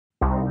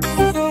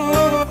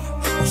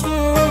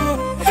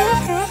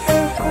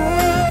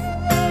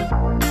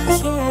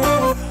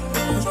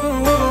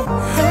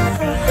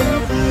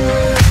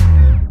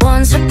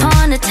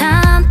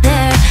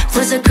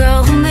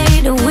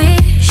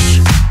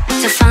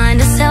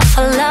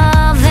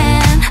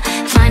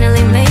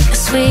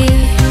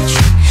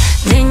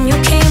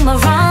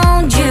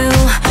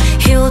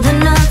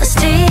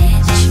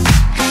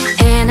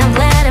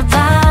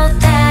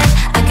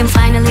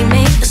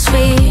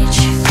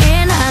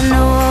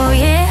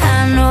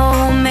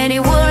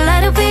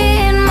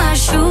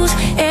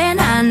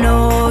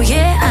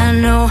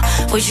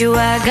With you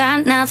I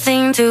got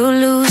nothing to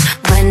lose.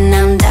 When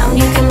I'm down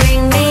you can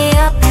bring me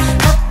up,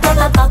 up,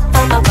 up, up,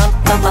 up, up,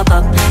 up, up, up,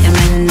 up. And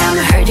when I'm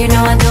hurt you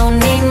know I don't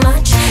need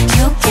much.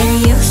 You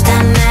can use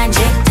that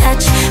magic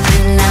touch.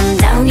 When I'm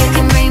down you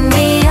can bring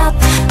me up,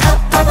 up,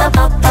 up, up,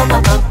 up, up,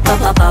 up, up,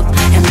 up, up, up.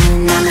 And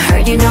when I'm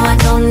hurt you know I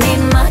don't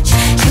need much.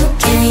 You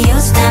can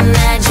use that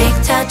magic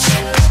touch.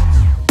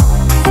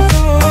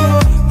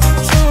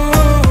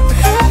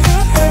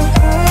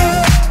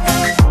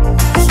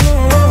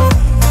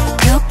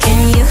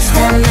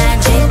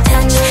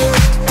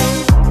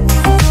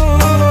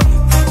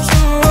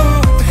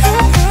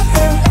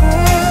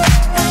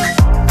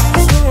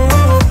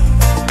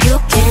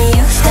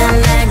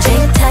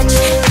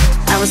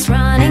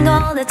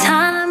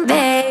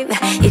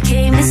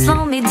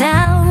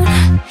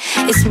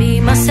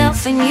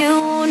 And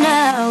you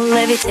now,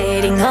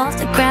 levitating off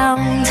the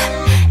ground.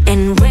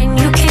 And when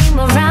you came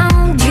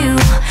around, you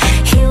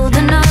healed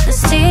another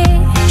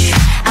stitch.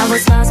 I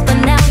was lost but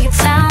now you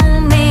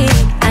found me.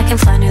 I can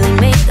finally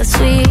make the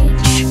switch.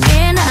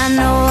 And I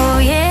know,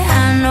 yeah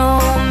I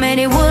know,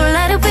 many would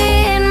like to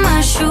be in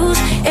my shoes.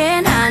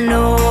 And I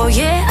know,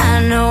 yeah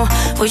I know,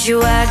 with you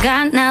I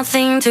got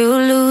nothing to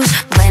lose.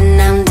 When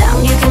I'm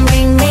down you can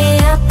bring me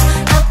up,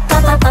 up,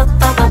 up, up,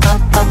 up, up, up,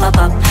 up, up, up,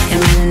 up.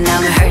 And when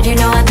I'm hurt you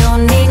know I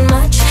don't need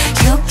much.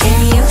 You can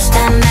use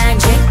that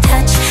magic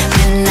touch.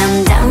 When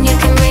I'm down you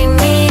can bring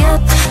me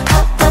up,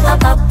 up, up,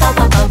 up, up, up,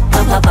 up, up,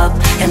 up, up, up.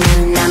 And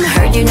when I'm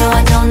hurt you know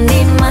I don't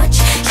need much.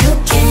 You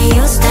can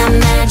use that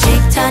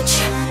magic touch.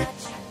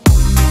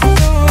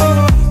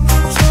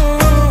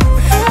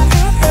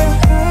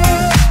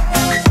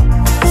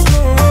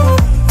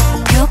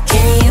 You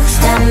can use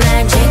that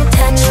magic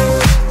touch.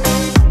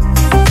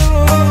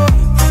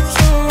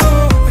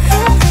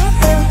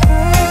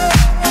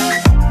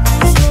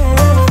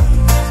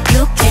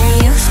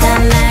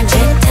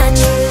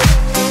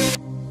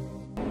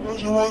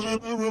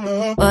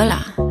 Hola,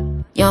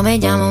 yo me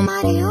llamo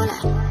Mariola.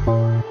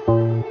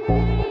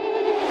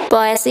 Boy,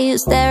 I see you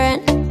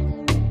staring.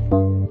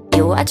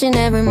 You're watching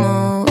every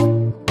move.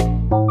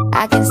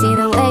 I can see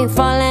the way you're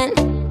falling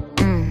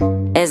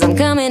as I'm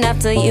coming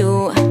after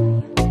you.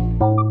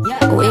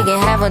 We can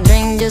have a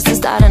drink just to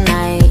start a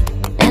night,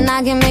 and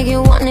I can make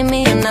you want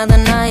me another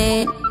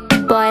night.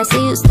 Boy, I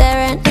see you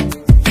staring.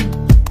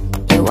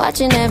 You're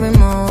watching every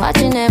move,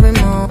 watching every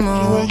move.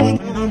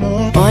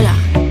 Hola,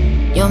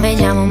 yo me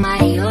llamo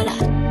Mariola.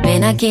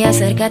 Ven aquí,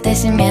 acércate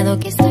sin miedo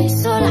que estoy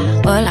sola.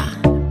 Hola,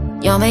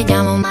 yo me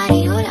llamo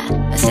Mariola.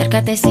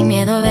 Acércate sin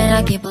miedo, ven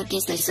aquí porque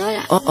estoy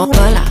sola.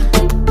 Hola,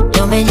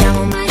 yo me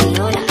llamo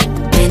Mariola.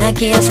 Ven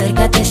aquí,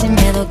 acércate sin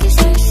miedo que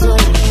estoy sola.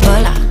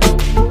 Hola,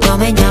 yo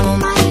me llamo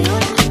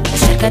Mariola.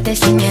 Acércate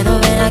sin miedo,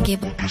 ven aquí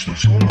porque estoy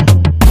sola.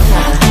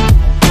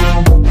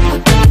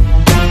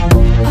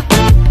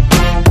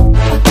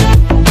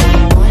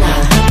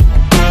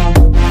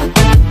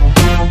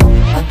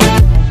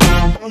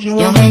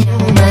 Yo me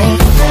llamo Mariola.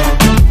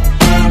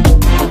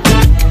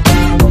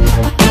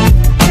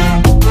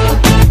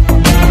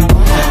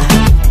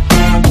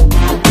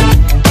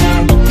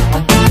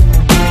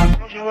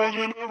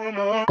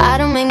 I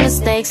don't make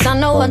mistakes, I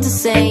know what to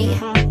say.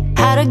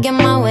 How to get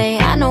my way,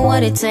 I know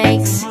what it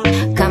takes.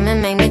 Come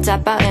and make me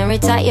tap out and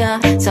retire.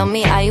 Tell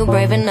me, are you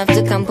brave enough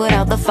to come put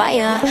out the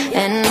fire?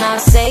 And I'll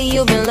say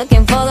you've been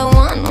looking for the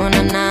one,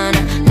 na-na-na.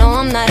 No,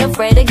 I'm not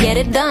afraid to get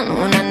it done,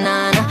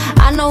 na-na-na.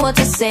 I know what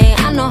to say,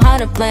 I know how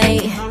to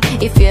play.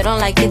 If you don't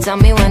like it, tell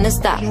me when to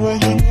stop.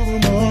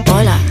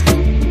 Hola,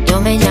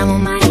 yo me llamo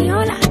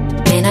Mariola.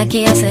 Ven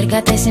aquí,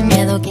 acércate sin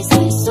miedo que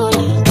estoy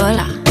sola.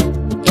 Hola,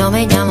 yo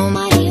me llamo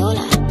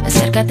Mariola.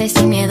 Acércate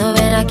sin miedo,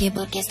 ven aquí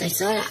porque estoy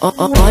sola.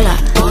 Hola,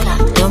 hola,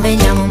 yo me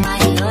llamo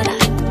Mariola.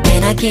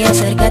 Ven aquí,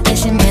 acércate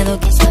sin miedo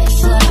que estoy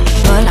sola.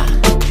 Hola,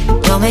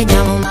 yo me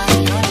llamo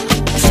Mariola.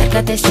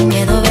 Acércate sin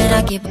miedo, ven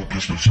aquí porque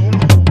estoy sola.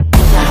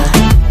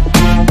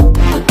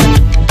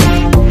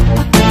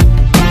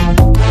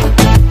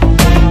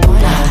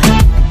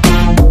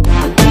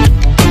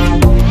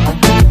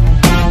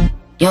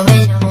 Yo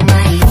me llamo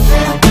Mariola.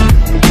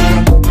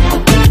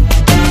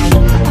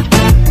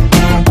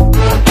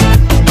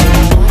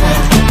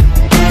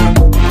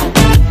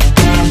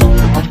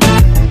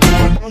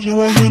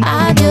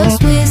 I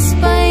just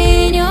whisper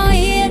in your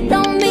ear,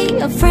 don't be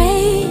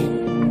afraid.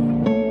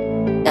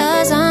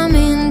 'Cause I'm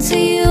into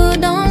you,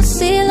 don't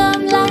see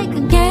love like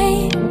a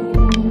game.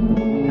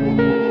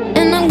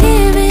 And I'm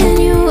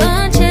giving you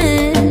a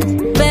chance,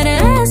 better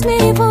ask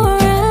me for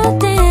a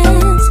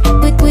dance.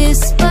 With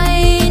whisper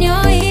in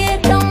your ear,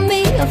 don't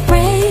be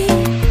afraid.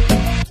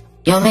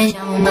 Yo me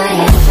llamo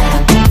Mariola.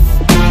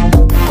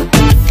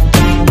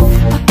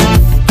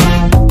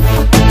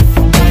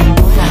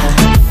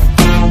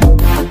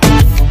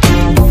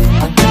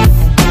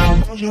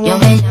 Yo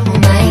me llamo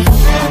Mariola.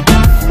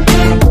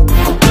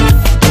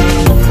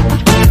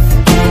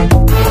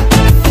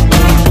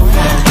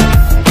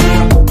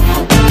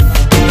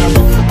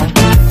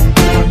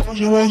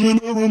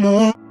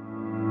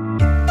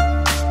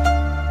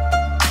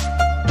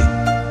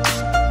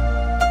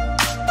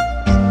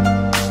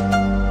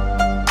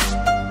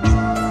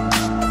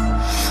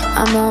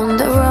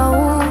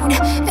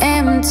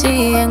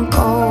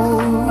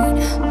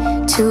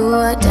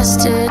 a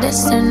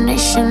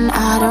destination,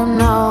 I don't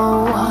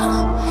know.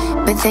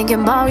 Been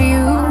thinking about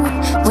you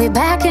way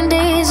back in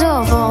days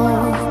of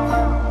old.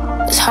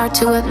 It's hard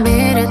to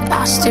admit it,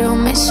 I still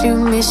miss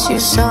you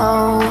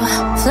so.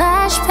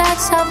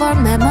 Flashbacks of our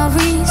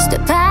memories, the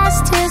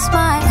past is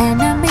my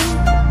enemy,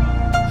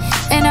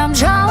 and I'm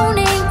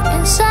drowning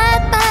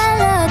inside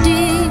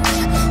melodies.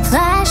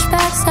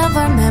 Flashbacks of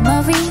our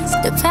memories,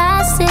 the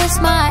past is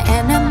my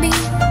enemy.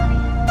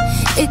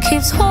 It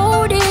keeps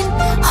holding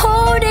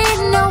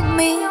on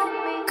me.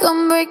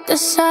 Come break the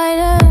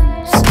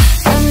silence.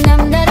 Dum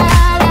dum da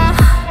da da.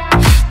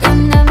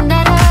 Dum dum da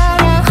da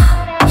da.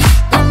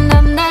 Dum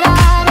dum da da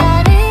da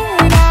dee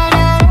da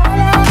da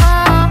da.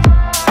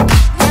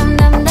 Dum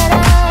dum da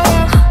da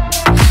da.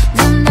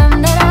 Dum dum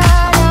da da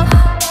da.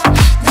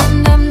 Dum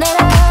dum da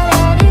da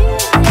dee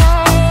da da.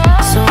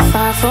 So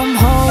far from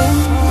home,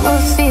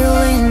 we're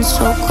feeling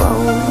so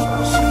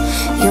close.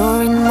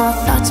 You're in my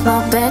thoughts, my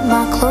bed,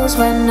 my clothes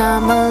when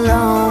I'm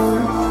alone.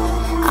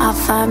 I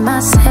find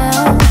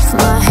myself,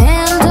 my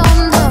hand on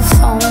the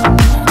phone,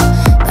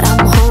 but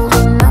I'm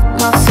holding up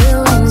my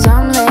feelings,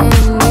 I'm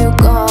letting you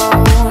go.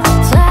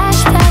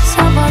 Flashbacks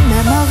of our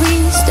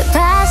memories, the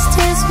past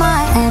is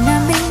my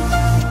enemy,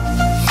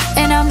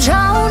 and I'm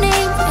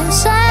drowning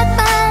inside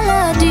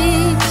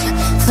melodies.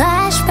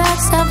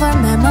 Flashbacks of our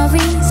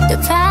memories, the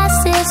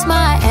past is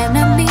my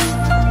enemy.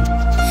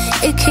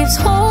 It keeps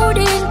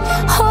holding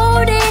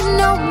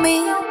on me.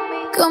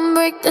 Come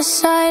break the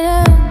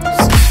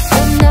silence.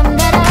 Dum dum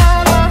da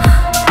da da.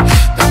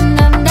 Dum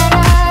dum da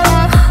da da.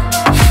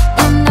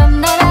 Dum dum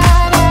da da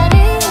da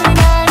dee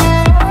da da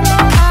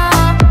da.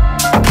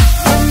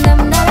 Dum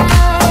dum da da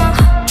da.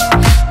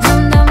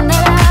 Dum dum da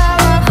da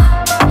da.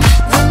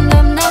 Dum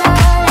dum da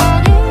da da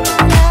dee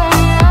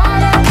da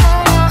da.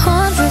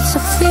 Hundreds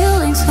of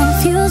feelings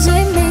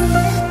confusing me,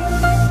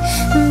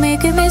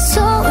 making me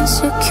so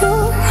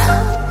insecure.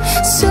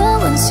 So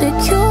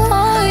insecure,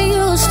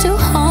 used to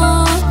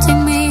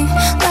haunting me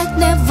like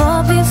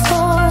never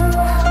before.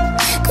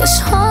 'Cause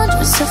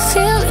hundreds of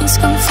feelings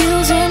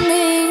confusing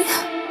me.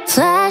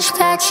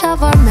 Flashbacks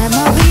of our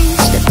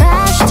memories, the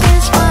past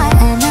is my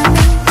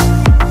enemy,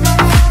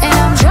 and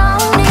I'm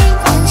drowning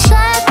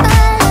inside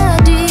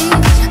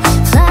melodies.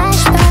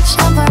 Flashbacks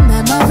of our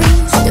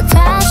memories, the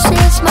past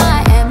is my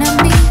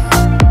enemy.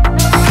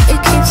 It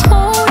keeps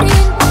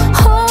holding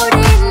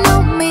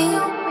on me.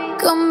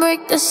 Come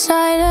break the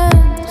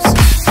silence.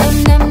 Dum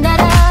dum da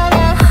da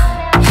da.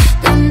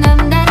 Dum dum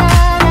da da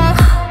da.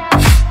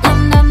 Dum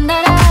dum da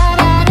da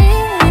da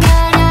dee da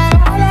da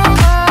da.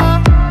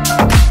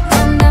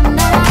 Dum dum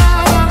da da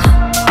da.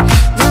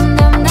 Dum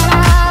dum da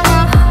da da.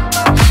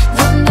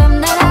 Dum dum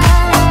da da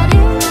da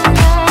dee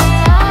da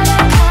da.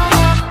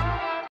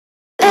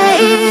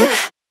 Babe,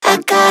 I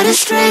got a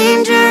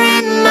stranger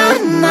in my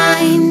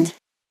mind,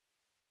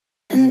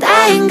 and I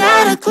ain't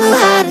got a clue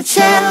how to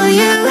tell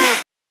you.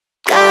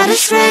 Got a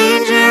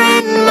stranger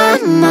in my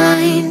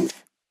mind,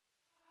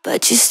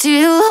 but you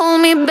still hold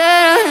me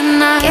better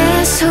than I.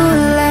 Guess who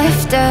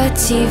left the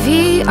TV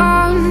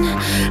on?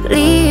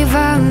 Leave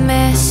a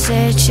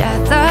message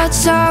at the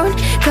tone,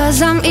 'cause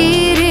I'm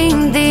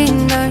eating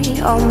dinner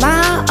on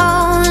my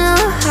own.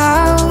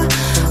 Oh,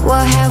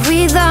 what have we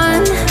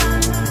done?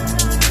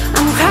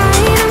 I'm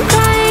crying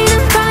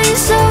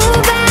so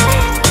bad.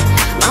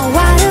 My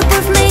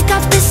waterproof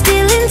makeup is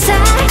still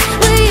intact,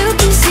 but you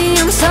can see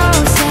I'm so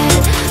sad,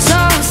 so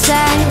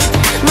sad.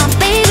 My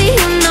baby,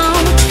 you know.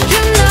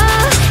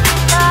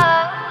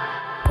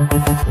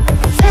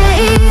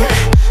 Hey,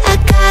 I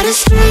got a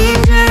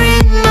stranger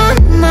in my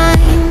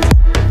mind,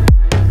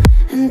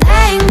 and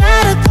I ain't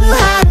got a clue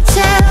how to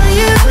tell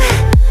you.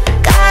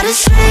 Got a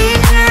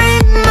stranger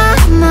in my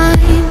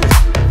mind,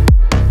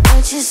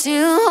 but you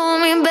still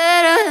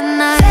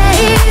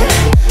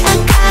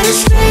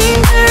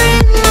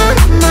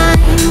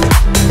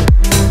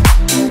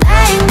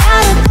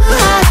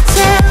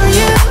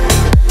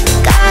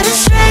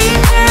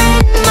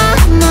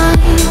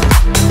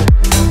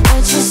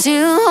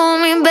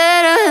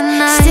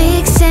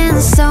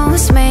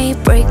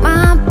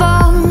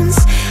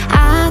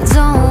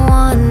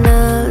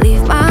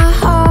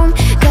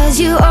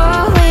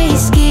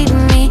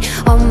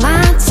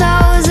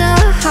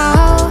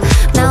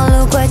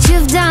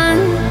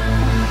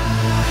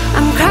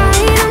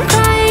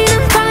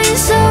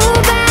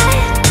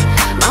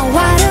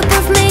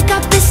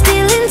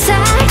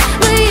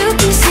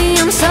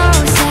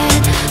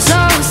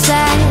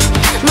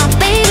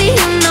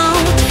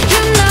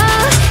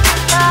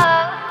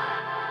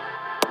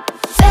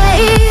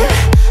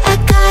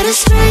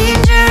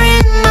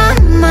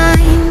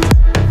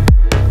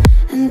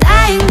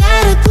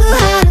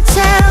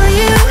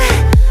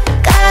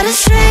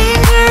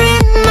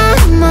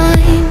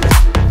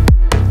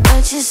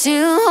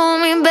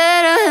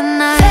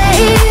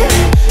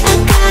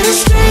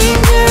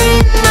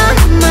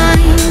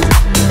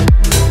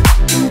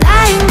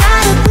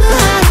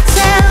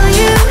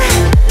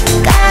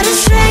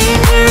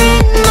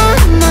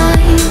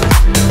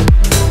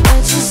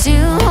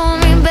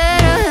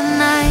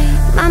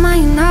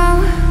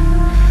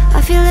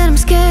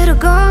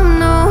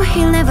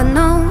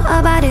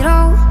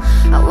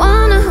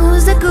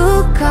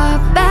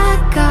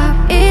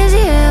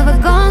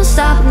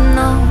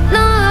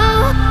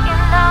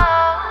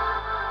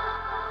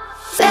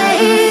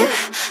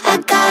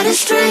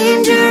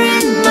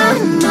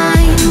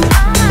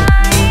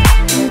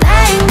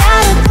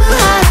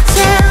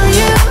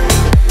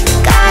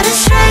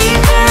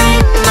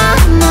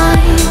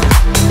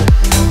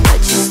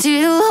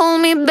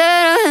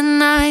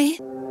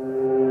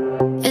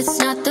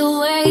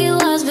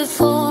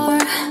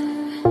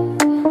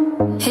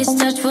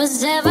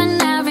was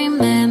heaven, I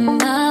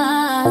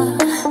remember.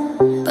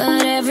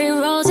 But every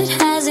rose, it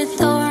has its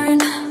thorn.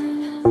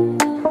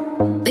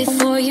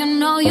 Before you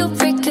know, you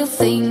prick your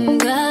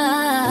finger.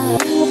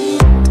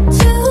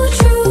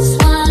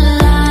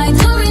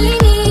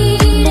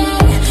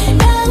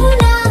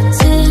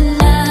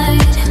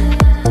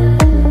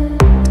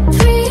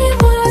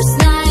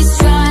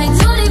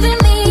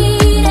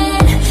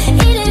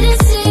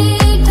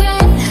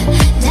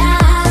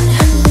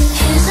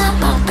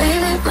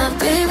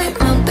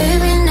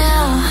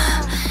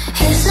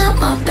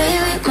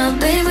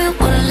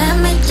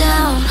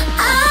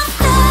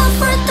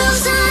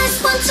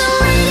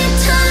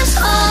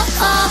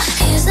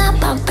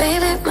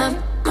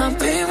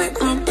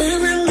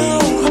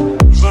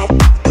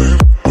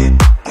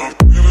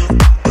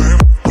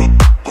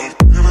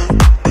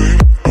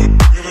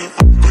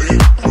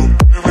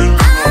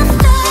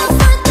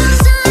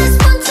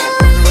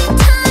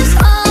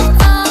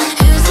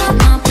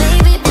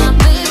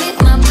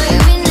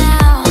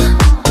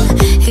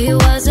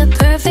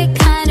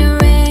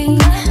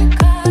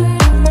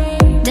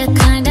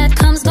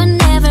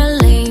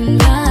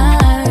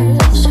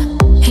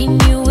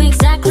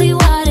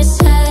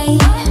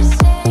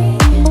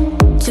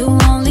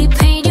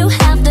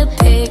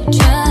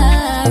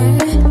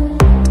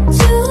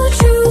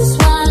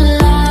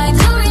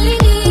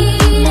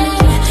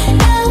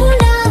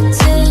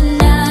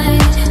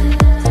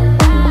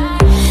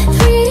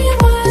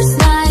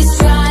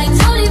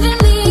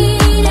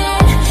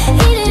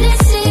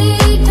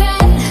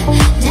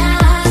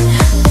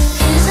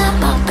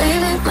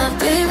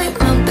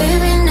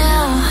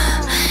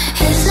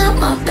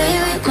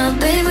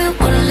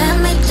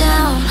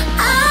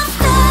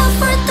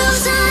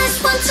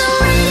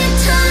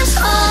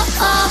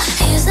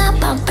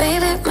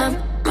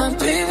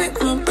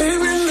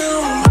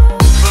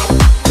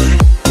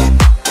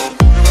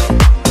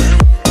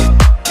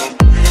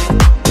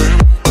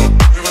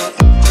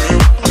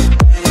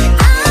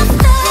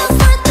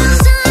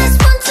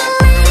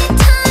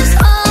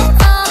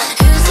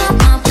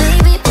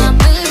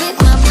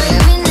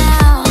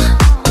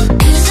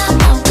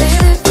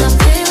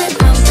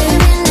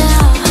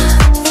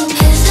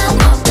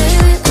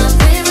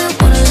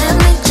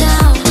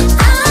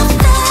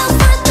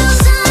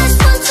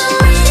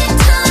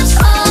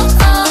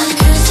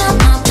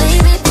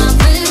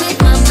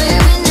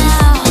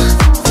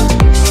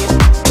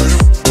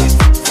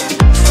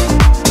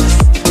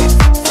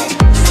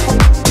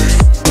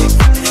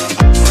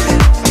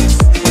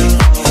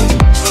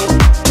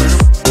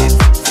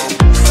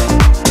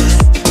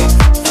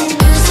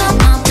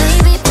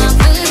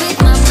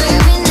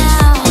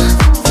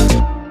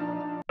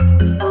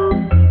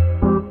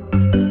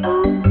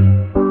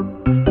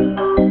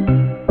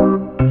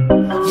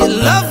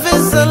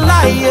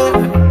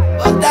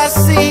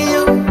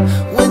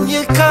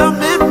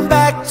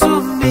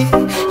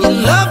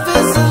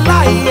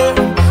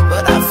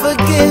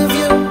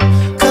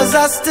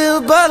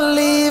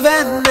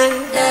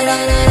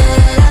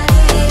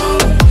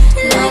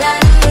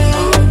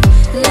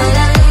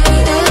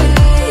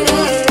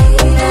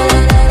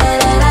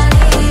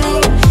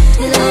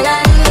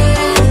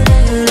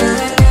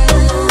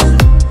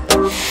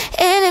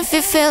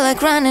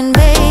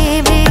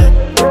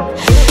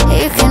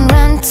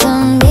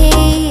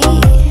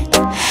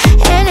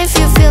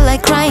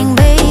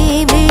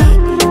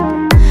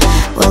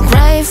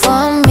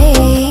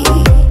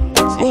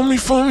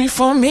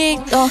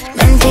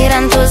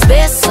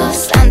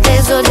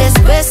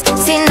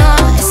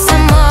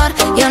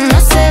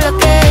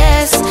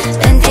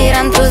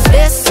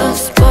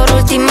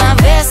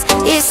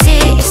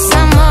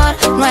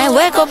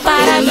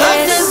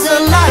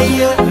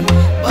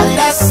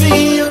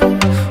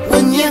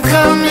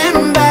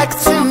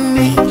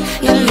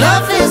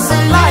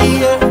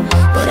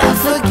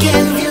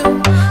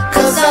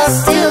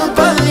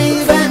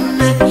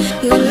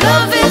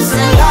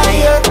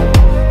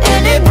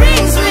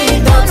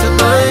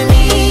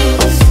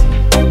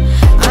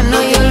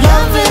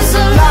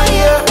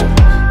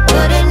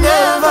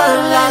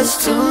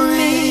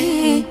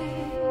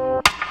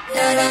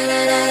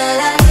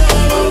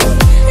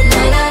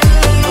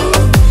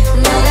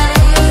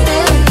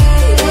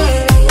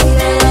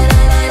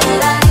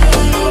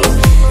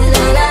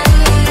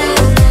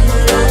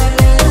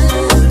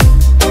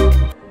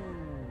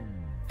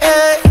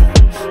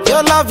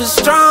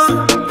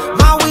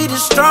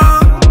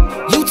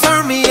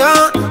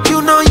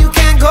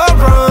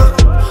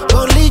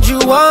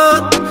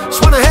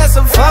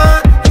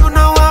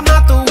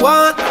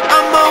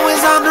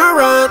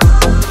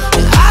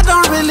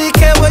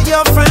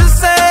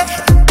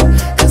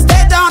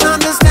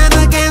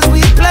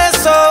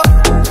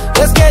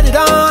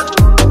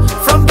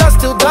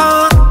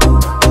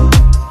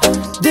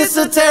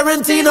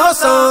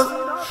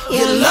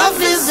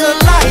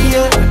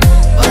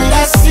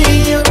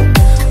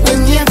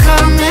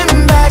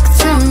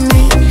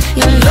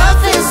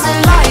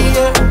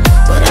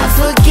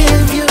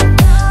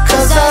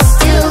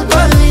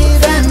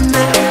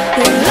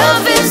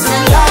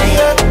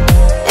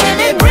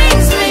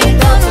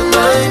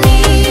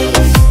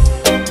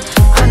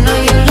 I know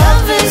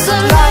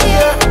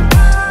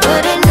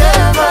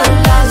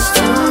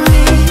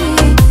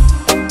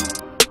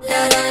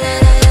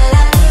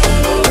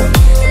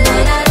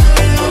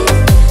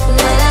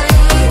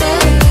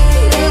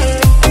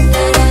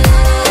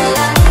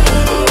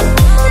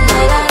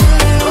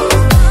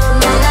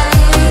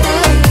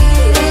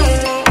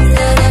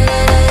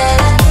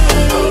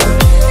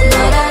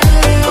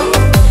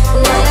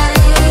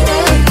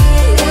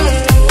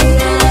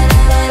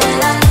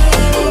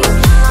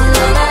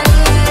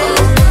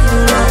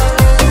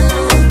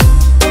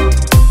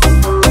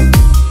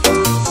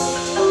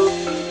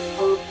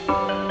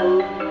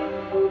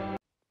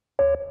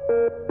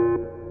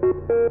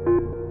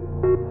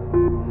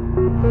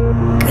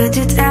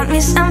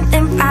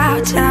something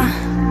about ya,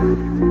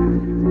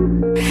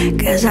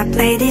 'cause I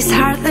play this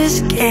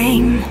heartless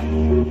game.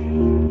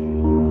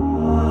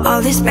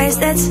 All this space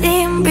that's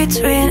in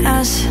between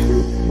us,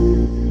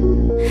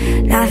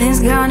 nothing's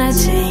gonna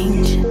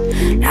change,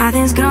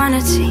 nothing's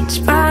gonna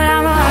change. But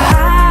I'm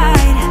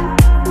alright,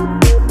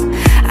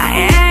 I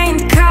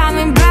ain't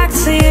coming back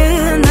to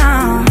you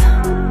now.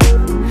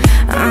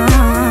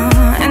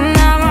 And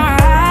I'm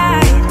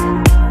alright,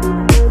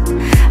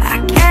 I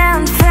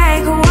can't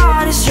fake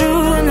what is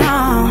true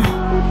now.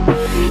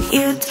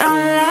 You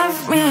don't love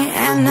me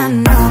and I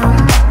know.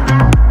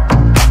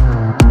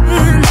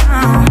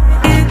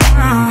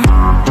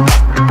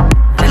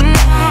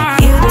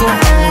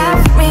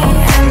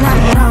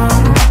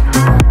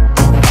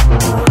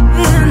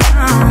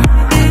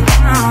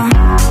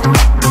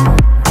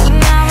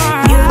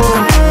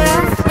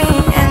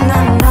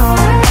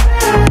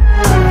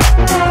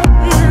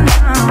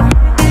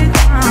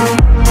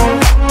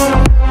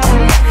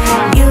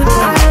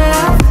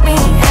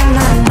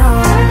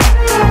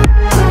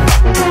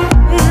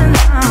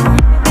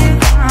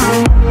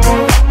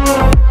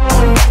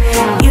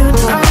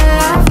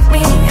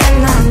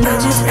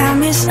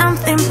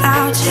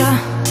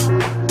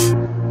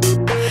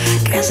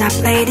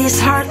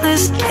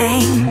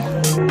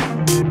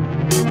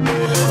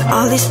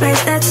 All this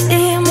space that's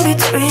in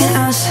between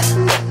us,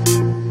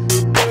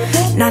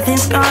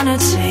 nothing's gonna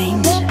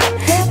change,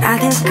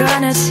 nothing's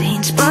gonna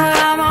change. But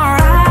I'm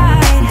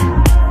alright,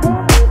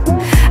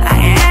 I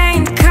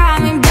ain't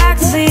coming back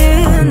to you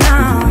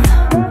now.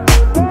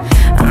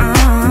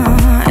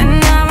 And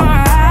I'm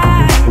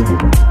alright,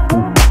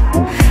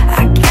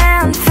 I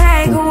can't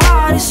fake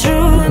what is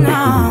true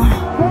now.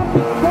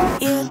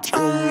 You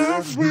don't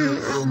love me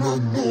and I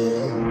know.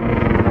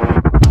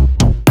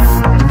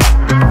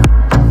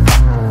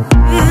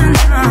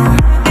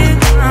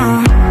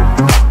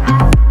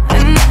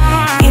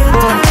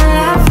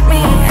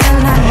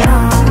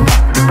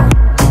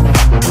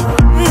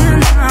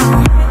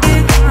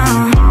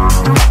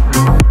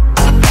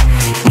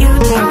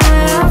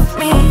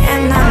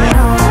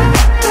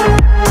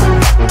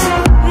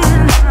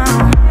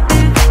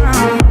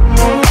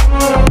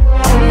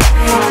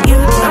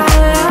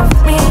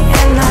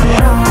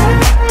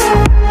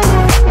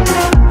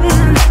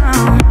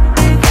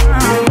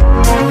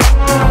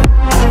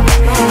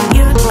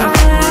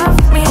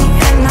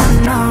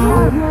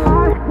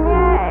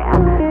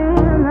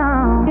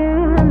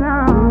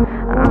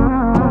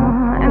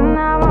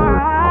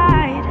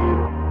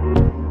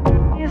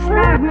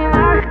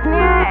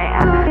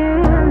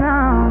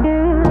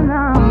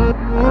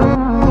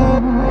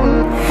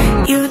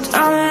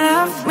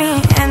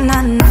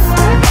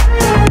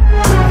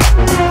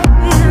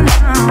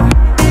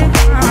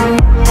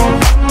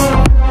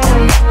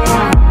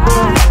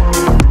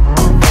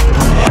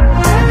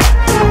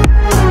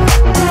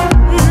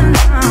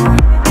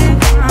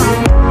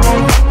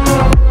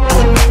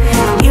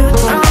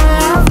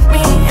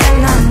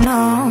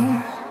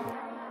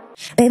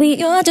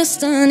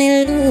 Just an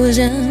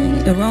illusion,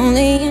 you're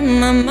only in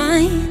my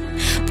mind.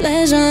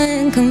 Pleasure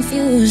and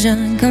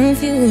confusion,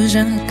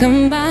 confusion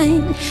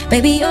combined.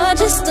 Baby, you're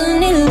just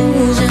an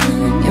illusion,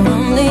 you're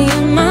only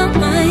in my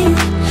mind.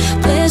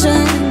 Pleasure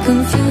and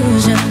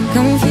confusion,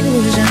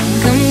 confusion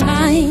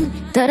combined.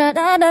 Da da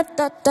da da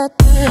da da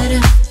da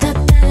da da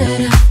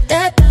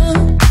da da.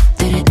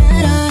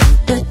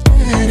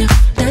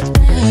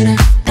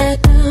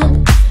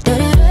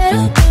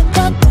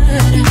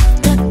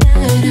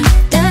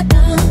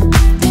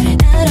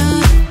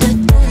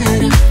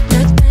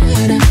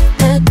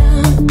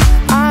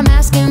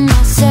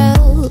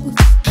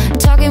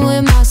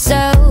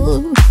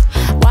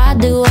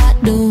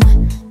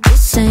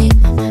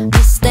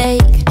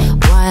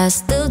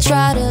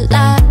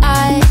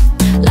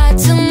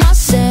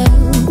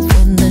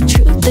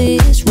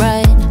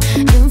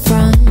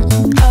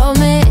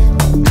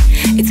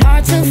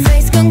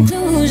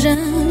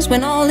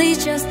 When all is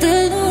just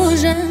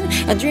illusion,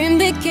 a dream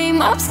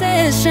became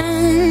obsession.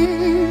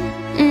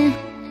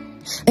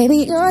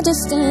 Baby, you're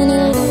just an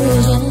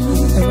illusion,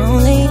 you're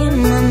only in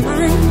my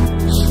mind.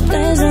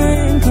 Pleasure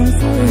and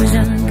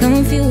confusion,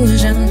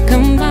 confusion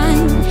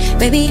combined.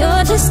 Baby,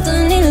 you're just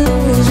an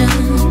illusion,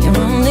 you're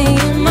only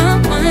in my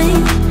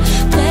mind.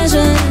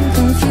 Pleasure and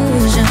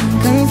confusion,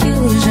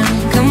 confusion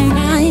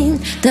combined.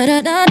 Da da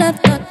da da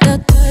da da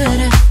da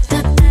da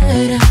da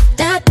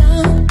da da.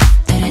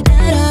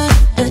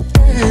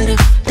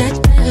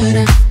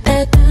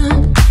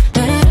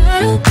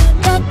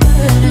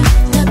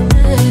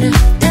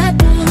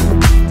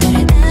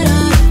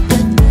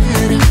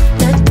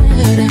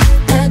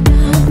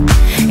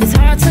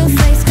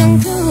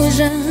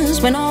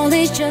 When all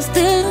is just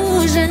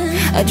illusion,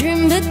 a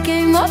dream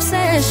became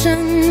obsession.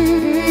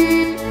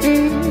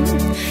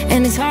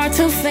 And it's hard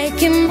to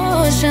fake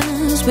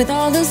emotions with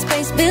all the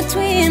space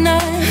between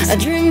us. A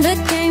dream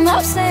became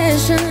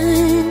obsession.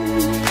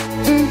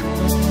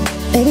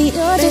 Baby,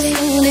 you're just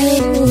an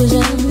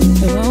illusion,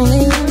 you're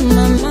only in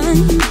my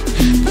mind.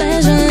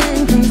 Pleasure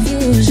and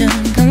confusion,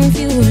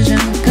 confusion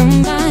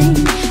combined.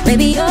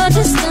 Baby, you're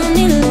just an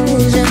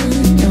illusion,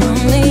 you're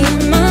only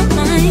in my mind.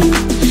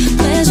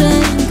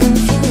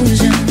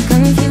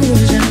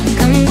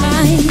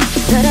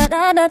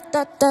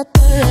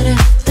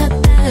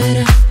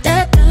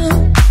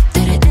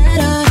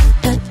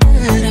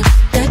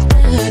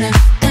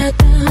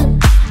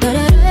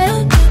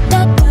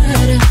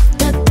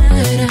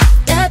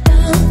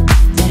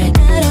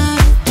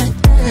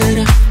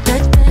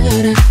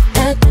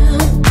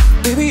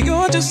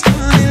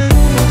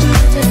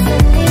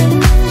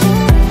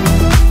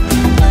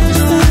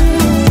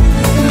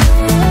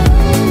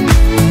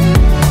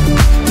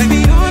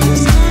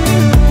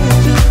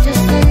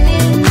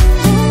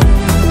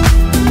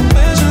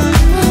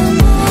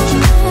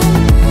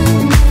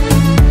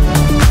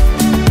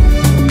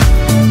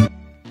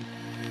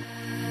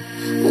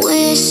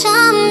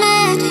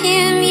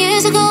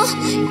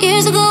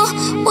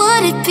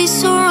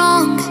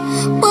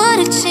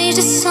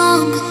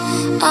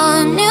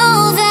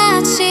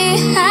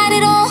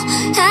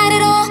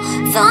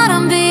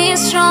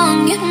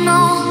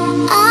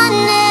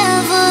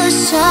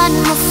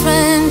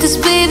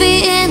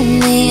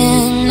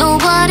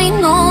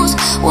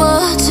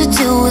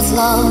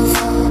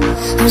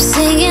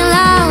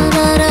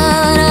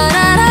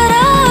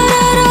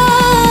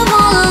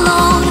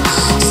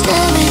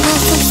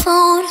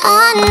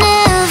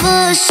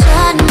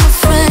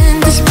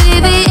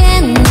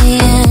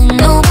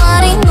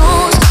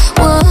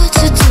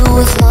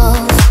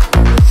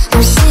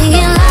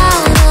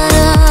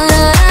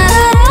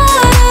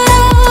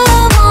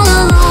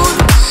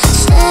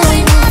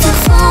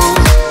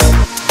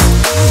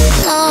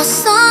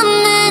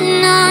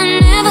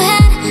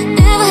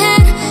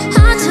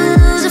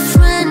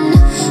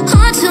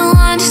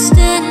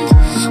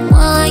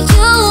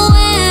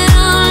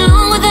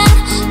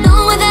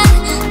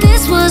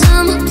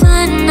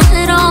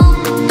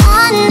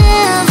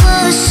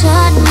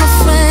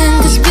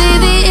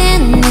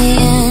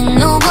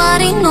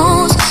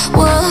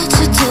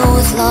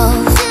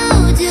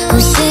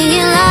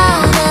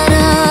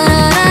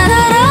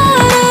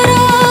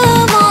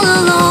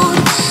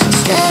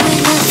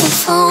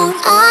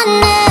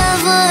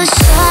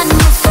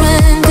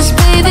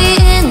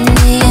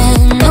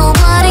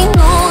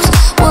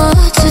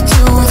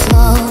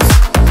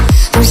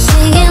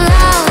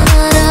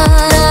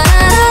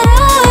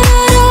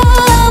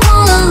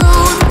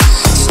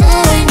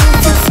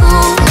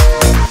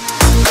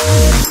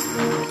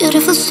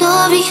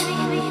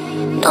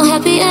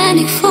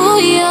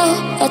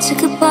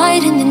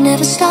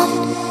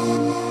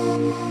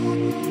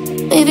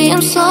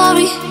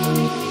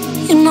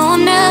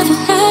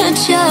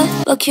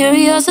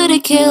 Curiosity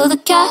killed the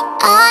cat.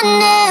 I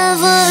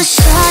never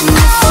shot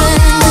my friend,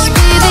 'cause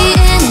baby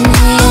in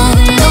the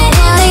end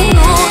nobody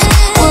knows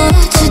what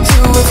to do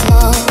with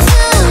love.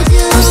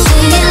 I'm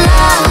singing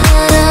loud,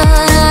 I'm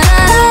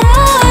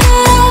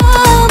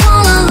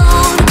all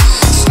alone,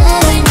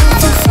 staring at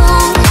the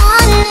phone. I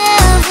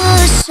never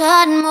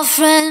shot my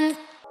friend.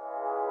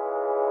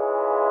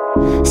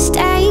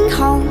 Staying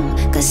home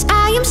 'cause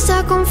I am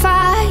stuck on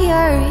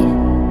fire.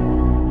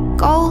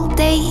 Cold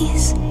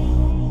days,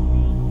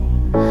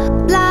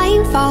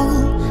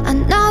 blindfold, I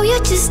know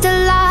you're just a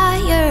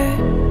liar,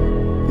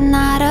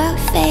 not a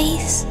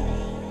face.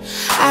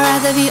 I'd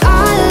rather be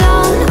all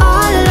alone,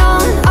 all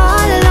alone,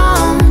 all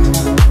alone.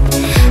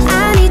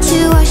 I need to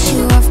wash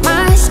you off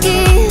my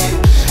skin.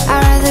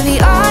 I'd rather be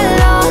all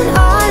alone,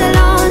 all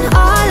alone,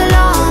 all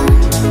alone.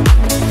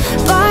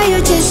 Boy, you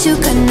just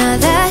took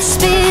another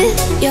spin.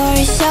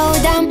 You're so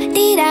dumb,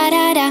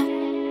 dee-da-da-da,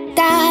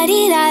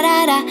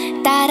 da-dee-da-da-da,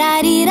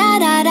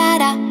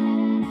 da-da-dee-da-da-da-da,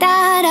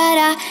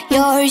 da-da-da.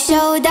 You're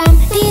so dumb,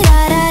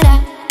 dee-da-da-da,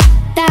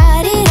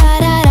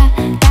 da-dee-da-da-da,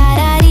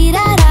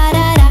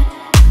 da-da-dee-da-da-da-da,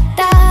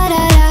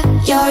 da-da-da.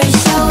 You're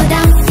so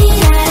dumb,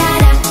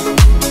 dee-da-da-da,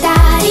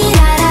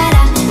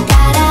 da-dee-da-da-da,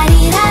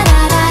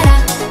 da-da-dee-da-da-da-da,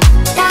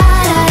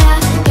 da-da-da.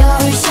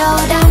 You're so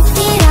dumb,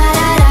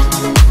 dee-da-da-da,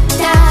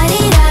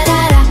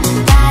 da-dee-da-da-da,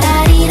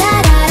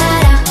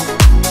 da-da-dee-da-da-da-da,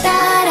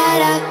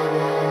 da-da-da.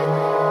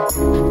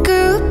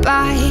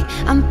 Goodbye,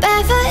 I'm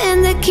barefoot in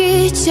the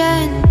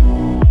kitchen.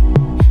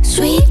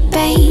 Sweet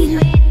pain,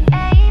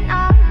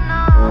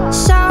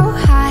 so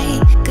high,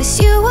 'cause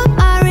you were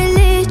my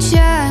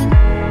religion,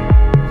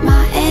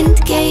 my end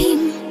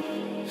game.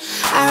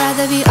 I'd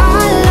rather be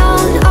all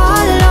alone,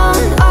 all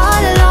alone,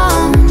 all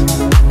alone.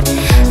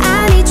 I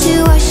need to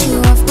wash you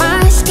off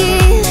my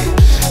skin.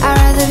 I'd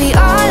rather be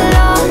all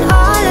alone,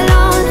 all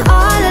alone,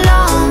 all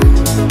alone.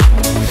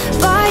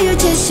 Boy, you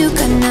just took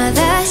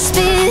another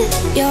spin.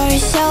 You're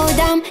so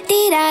dumb,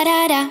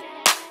 dee-da-da-da,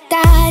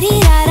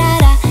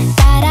 da-dee-da-da-da,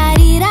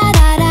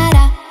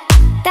 da-da-dee-da-da-da-da,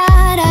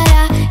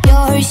 da-da-da.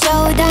 You're so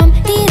dumb,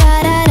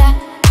 dee-da-da-da,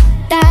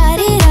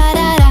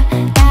 da-dee-da-da-da,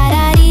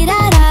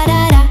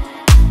 da-da-dee-da-da-da-da,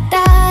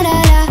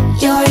 da-da-da.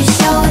 You're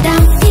so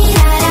dumb,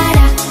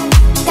 dee-da-da-da,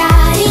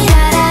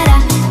 da-dee-da-da-da,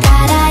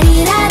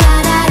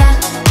 da-da-dee-da-da-da-da,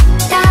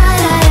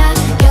 da-da-da.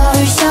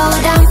 You're so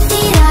dumb,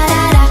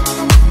 dee-da-da-da,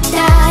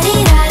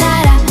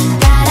 da-dee-da-da-da,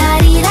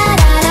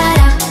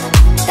 da-da-dee-da-da-da-da,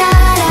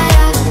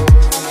 da-da-da.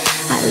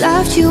 I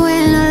loved you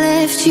when I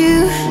left you,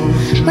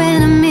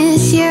 when I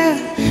miss you,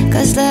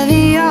 'cause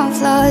loving your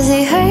flaws,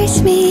 it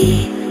hurts me.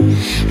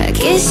 I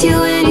kissed you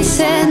when you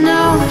said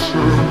no,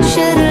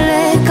 Should've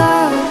let go,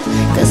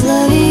 'cause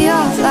love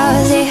your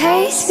flaws, it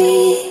hurts me.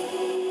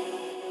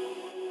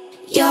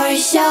 You're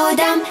so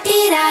dumb,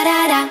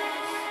 dee-da-da-da,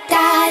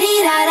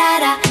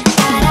 da-dee-da-da-da,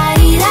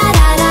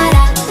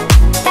 da-da-dee-da-da-da-da,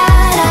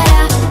 da-da-da.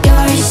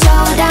 You're so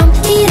dumb,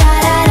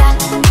 dee-da-da-da,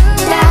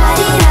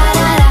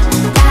 da-dee-da-da-da,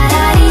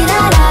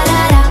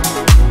 da-da-dee-da-da-da-da,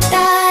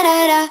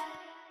 da-da-da.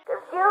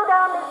 'Cause you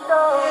got me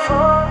so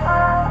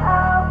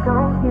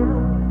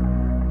confused.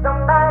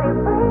 Somebody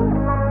break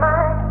my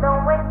mind,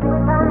 don't waste your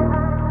time.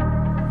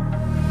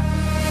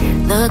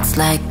 Looks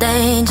like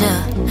danger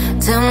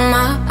to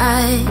my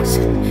eyes.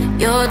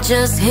 You're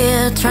just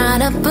here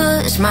trying to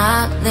push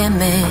my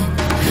limit.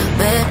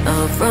 Bed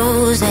of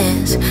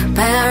roses,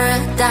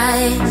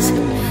 paradise.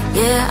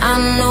 Yeah, I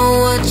know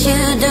what you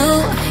do.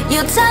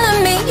 You're telling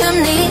me you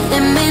need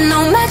me. No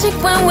magic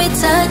when we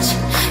touch.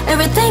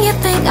 Everything you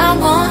think I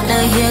wanna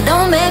hear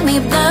don't make me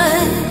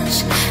blush.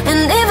 And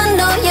even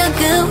though you're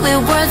good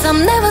with words,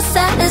 I'm never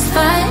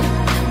satisfied.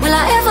 Will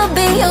I ever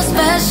be your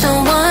special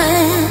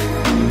one?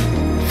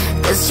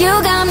 'Cause you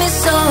got me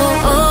so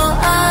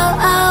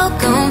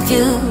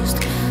confused.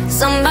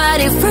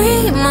 Somebody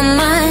free my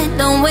mind,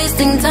 don't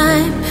wasting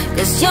time.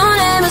 'Cause your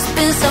name has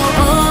been so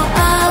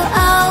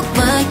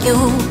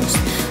overused.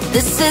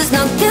 This is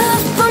no good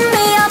for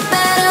me, I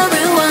better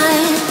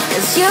rewind.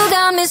 'Cause you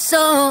got me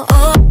so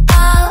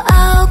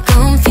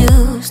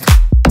confused.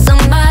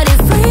 Somebody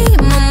free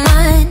my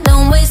mind,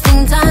 don't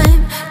wasting time.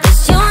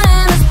 'Cause your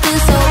name has been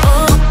so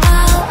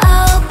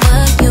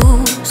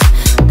overused.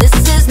 This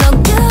is no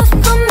good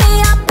for me,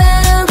 I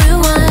better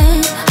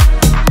rewind.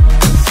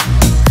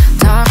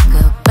 Talk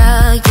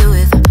about you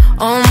with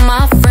all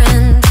my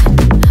friends,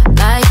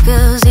 like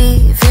as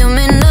if you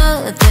mean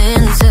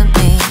nothing to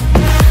me.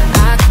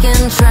 I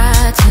can try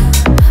to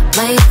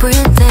play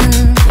pretend,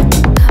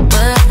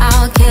 but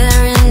I'll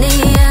care in the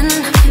end.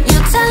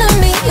 You're telling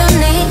me you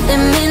need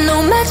me, no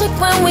magic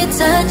when we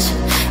touch.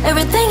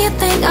 Everything you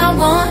think I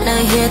wanna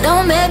hear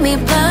don't make me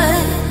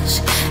blush.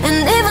 And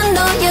even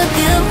though you're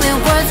good with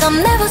words, I'm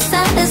never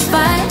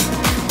satisfied.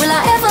 Will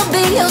I ever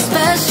be your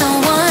special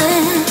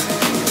one?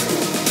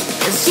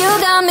 'Cause you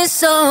got me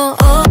so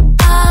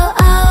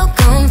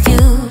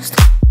confused.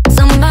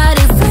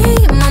 Somebody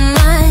free my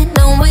mind,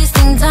 don't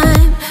wasting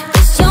time.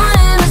 'Cause your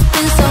name has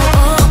been so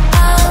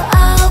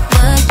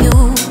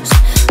overused.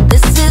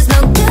 This is no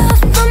good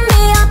for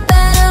me, I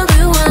better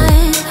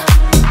rewind.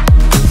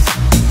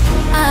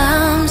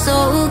 I'm so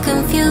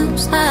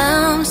confused,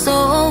 I'm so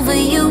over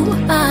you.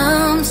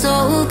 I'm so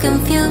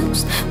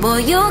confused, boy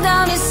you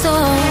got me so.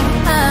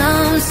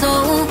 I'm so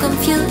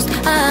confused,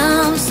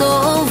 I'm so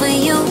over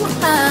you.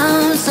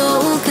 I'm so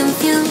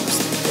confused,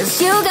 'cause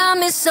you got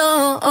me so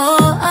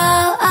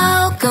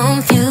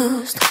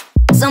confused.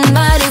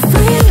 Somebody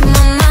free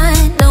my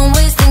mind, don't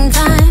wasting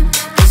time.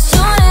 'Cause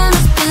your name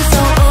has been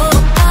so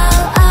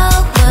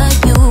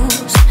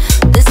overused.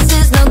 This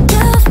is no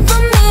good for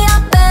me, I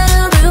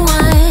better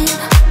rewind.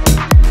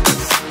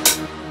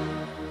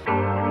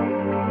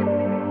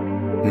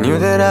 Knew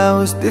that I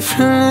was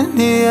different than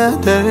the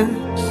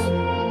others.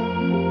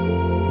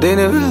 They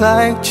never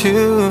liked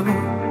you.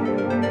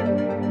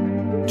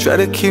 Try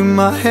to keep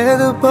my head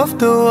above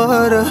the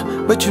water,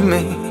 but you're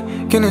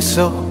making it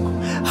so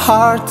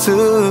hard to.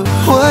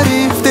 What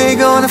if they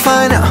gonna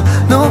find out?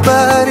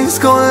 Nobody's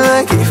gonna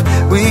like if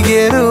we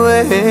get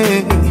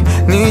away.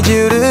 Need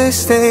you to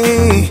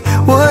stay.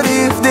 What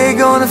if they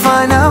gonna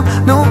find out?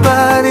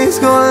 Nobody's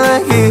gonna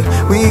like it.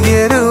 We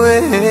get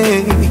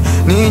away.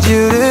 Need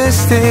you to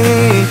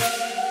stay.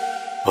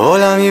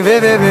 Hola mi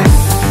bebé,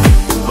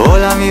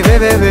 hola mi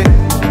bebé.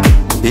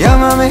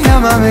 Llámame,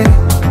 llámame,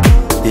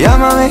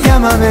 llámame,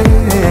 llámame.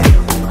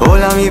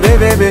 Hola mi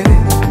bebé,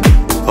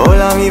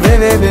 hola mi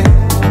bebé.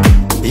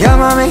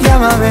 Llámame,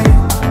 llámame,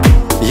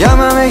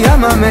 llámame,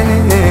 llámame.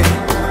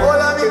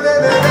 Hola mi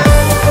bebé.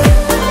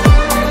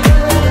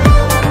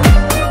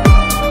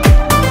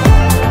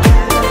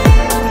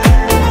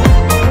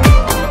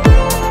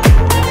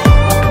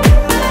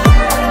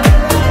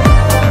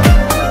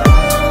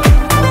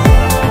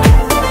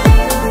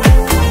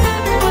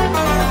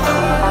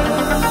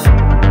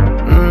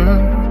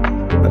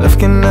 Love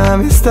cannot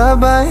be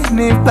stopped by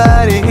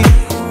anybody,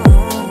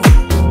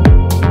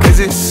 'cause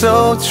it's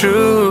so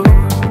true.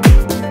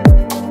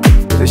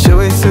 They show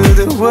it to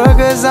the world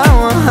 'cause I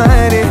won't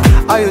hide it.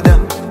 Are you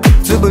down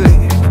to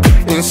believe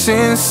in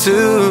sins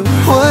too?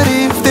 What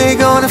if they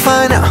gonna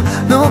find out?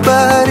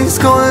 Nobody's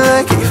gonna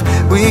like if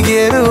we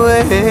get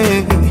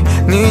away.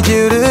 Need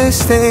you to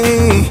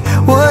stay.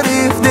 What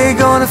if they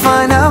gonna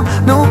find out?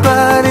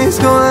 Nobody's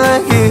gonna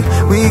like it.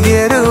 We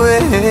get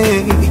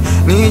away.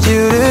 Need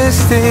you to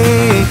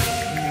stay.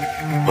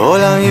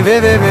 Hola mi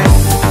bebé,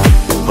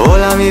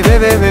 hola mi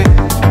bebé.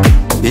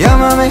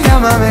 Llámame,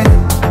 llámame,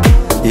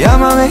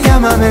 llámame,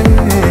 llámame.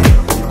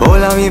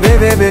 Hola mi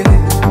bebé,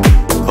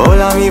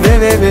 hola mi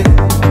bebé.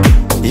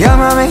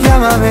 Llámame,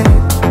 llámame,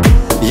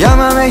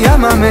 llámame,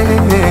 llámame.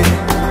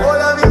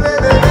 Hola mi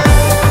bebé.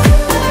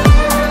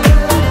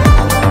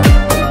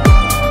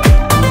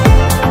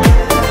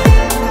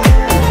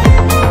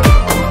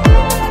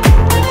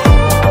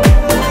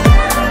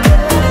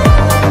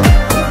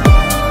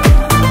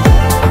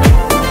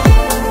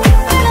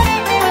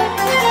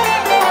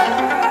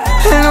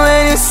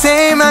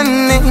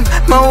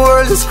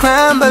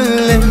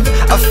 scrambling.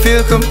 I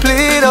feel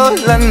complete, all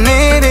I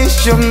need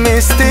is your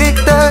mystic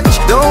touch.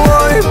 Don't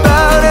worry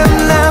about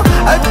them now,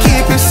 I'll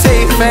keep you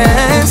safe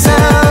and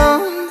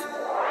sound.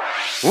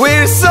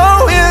 We're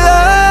so in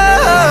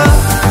love.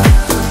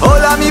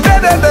 Hola mi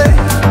bebé,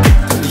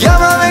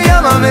 llámame,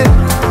 llámame,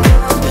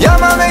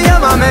 llámame,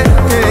 llámame.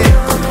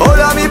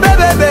 Hola mi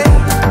bebé,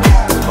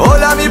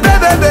 hola mi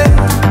bebé,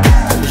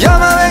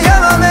 llámame,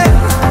 llámame,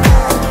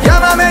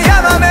 llámame,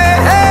 llámame.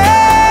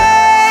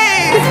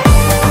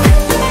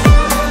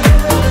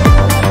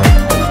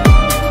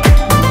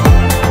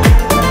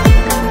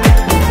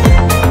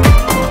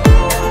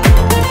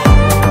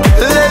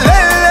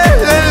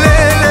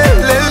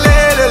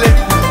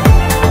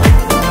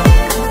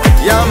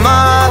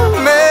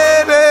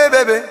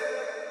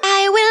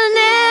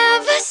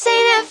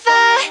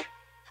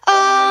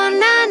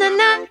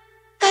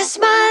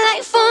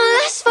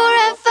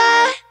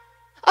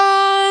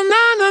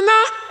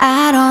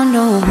 I don't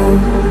know who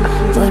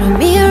put a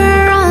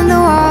mirror on the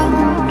wall,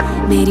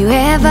 made you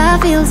ever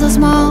feel so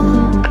small.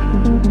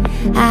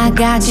 I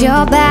got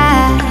your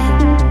back,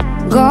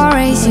 go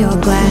raise your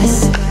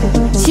glass.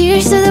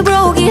 Cheers to the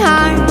broken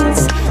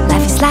hearts.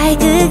 Life is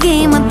like a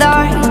game of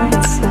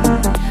darts,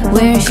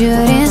 we're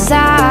shooting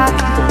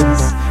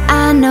stars.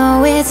 I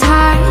know it's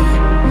hard,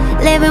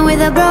 living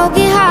with a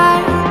broken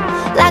heart,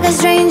 like a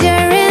stranger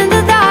in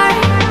the dark.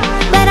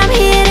 But I'm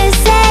here to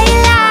say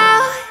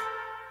loud,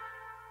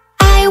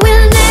 I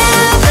will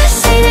never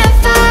say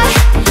never.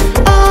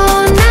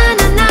 Oh na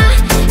na na,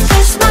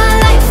 'cause my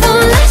life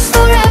won't last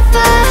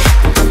forever.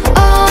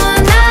 Oh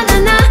na na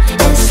na,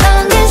 as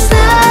long as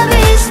love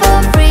is for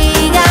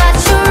free, got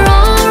your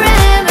own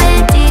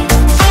remedy.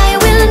 I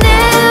will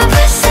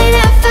never say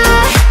never.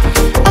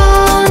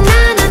 Oh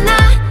na na na,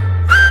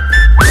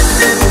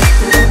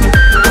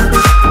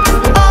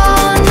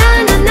 oh na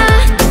na na,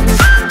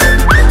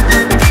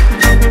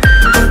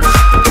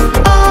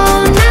 oh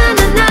na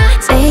na na.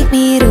 Take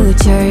me to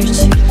church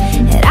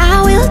and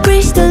I will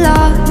preach the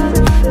Lord,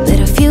 but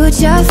a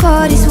future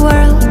for this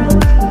world.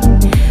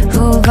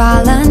 Who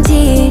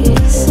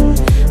volunteers?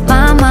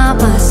 My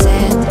mama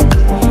said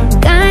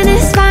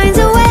kindness finds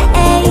a way,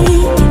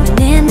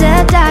 even in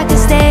the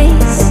darkest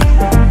days.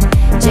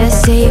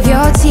 Just save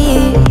your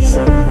tears.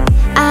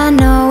 I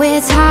know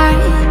it's hard,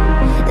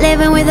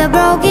 living with a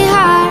broken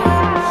heart,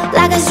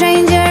 like a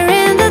stranger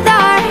in the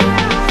dark.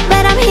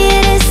 But I'm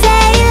here to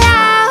say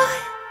loud,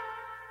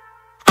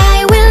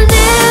 I will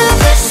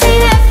never say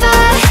never.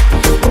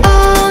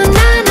 Oh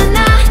na na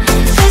na,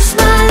 'cause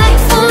my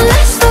life won't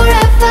last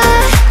forever.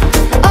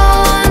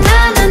 Oh na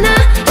na na,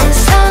 as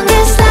long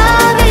as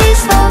love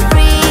is for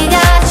free,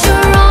 got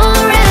your own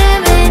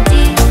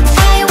remedy.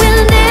 I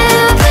will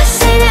never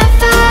say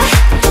never.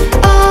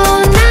 Oh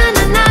na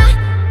na na,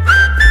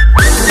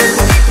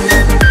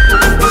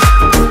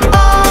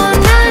 oh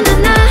na na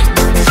na,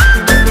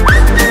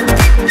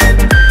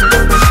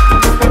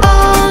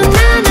 oh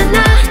na na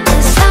na,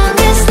 as long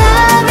as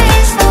love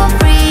is for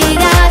free,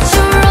 got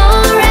your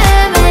own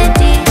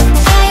remedy.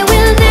 I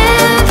will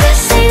never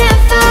say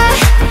never.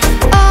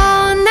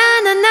 Oh na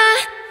na na,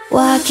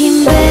 walking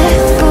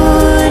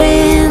barefoot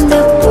in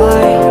the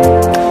park,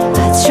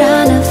 I'm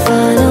trying to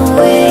find a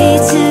way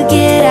to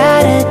get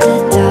out of the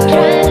dark.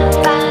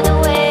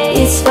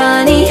 It's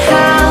funny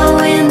how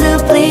in the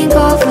blink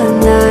of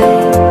an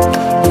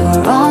eye,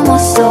 you're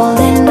almost old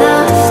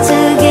enough to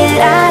get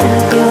out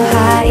of your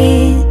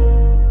hide.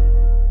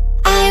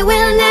 I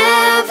will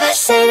never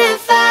say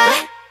never.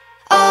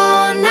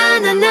 Oh na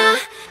na na,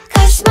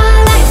 'cause my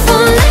life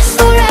won't last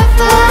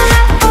forever.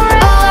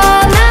 Oh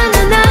na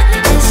na na,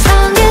 as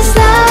long as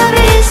love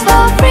is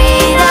for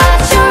free, got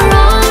your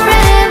own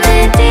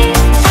remedy.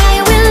 I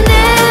will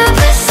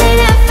never say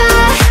never.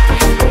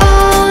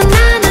 Oh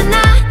na na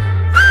na,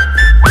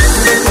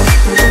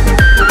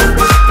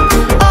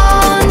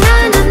 oh na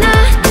na na,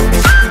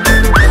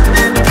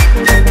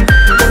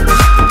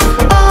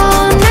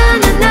 oh na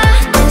na na,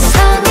 as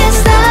long as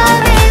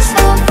love is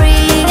for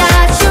free,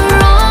 got your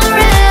own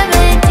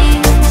remedy.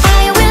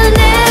 I will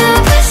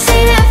never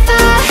say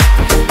never.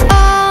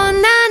 Oh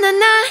na na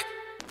na.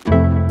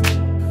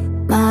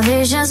 My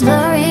vision's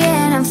blurry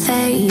and I'm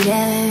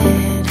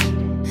faded.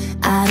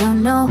 I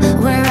don't know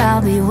where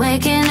I'll be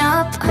waking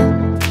up.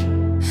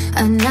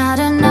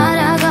 Another night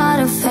I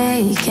gotta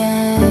fake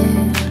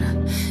it,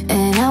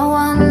 and I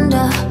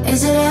wonder,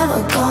 is it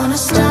ever gonna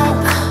stop?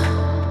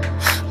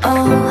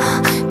 Oh,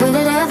 will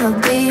it ever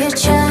be a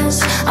chance?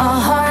 Our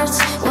hearts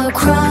will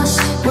cross,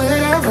 will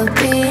it ever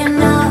be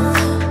enough?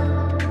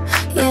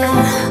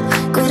 Yeah,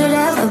 could it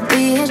ever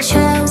be a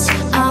chance?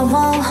 I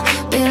won't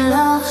be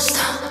lost.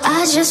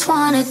 I just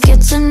wanna get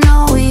to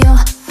know you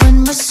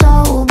when we're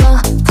sober.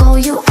 Pull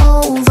you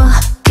over,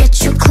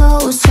 get you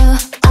closer.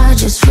 I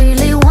just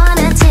really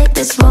wanna take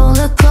this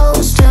roller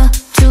coaster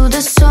to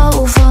the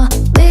sofa.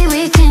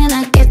 Baby, can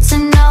I get to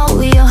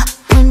know you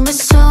when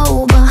we're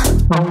sober?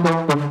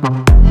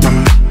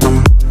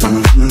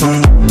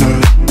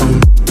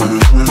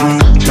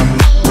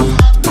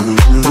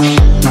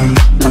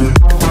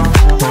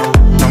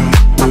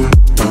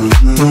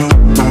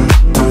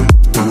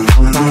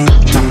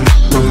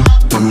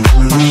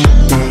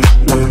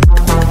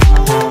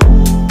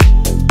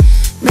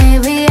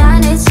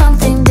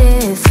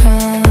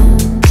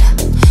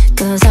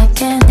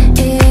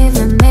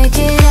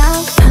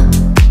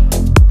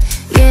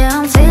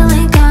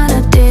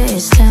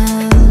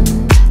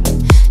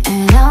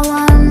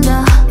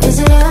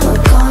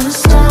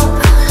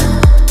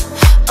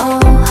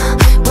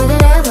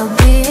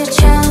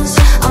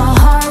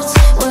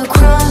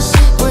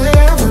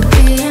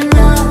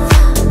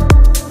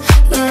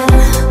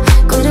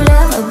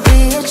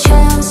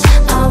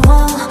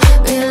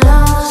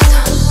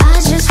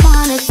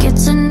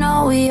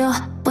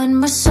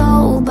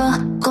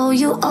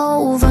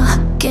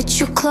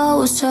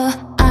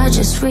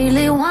 just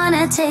really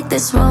wanna take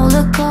this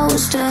roller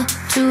coaster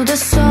to the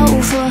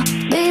sofa.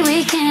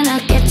 Baby, can I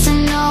get to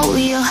know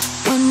you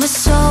when we're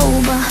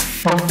sober?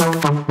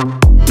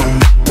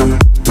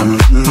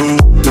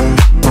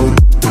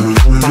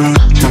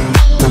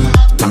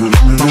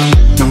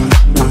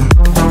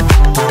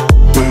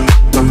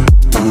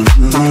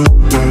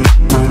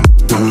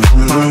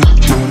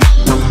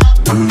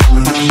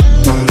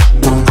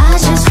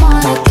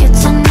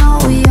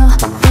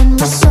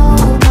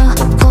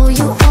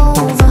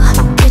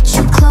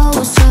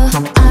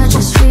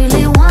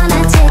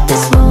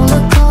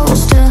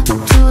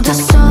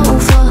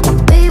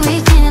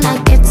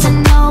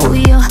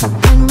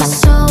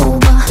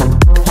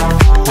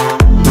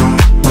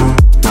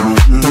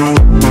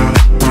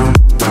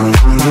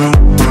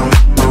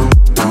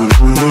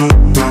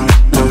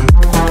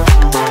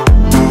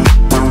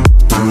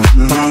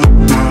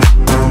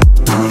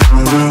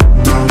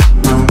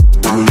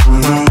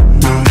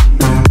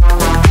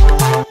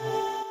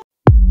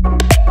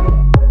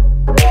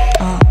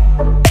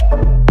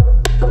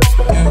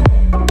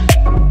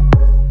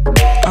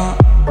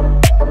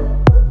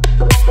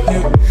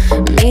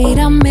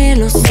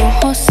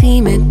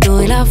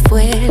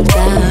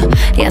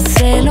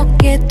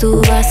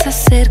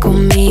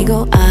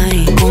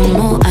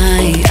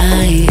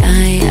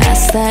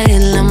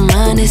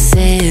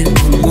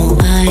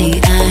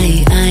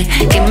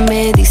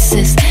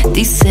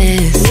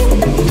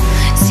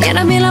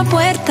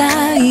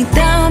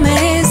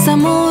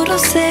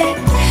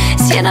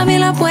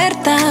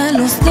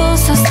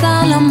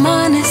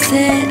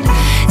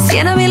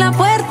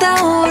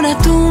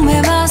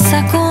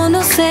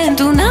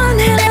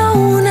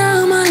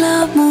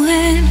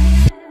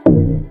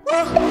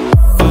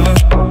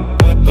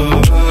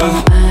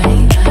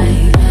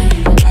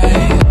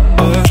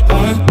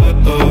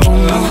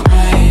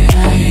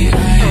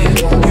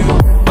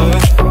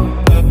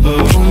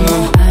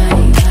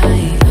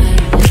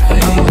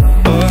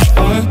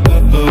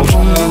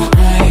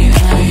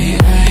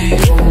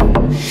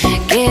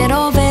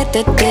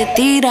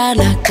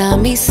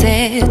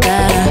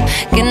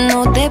 Que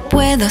no te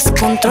puedas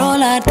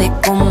controlar de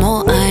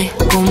cómo hay,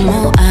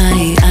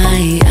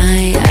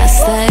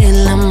 hasta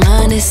el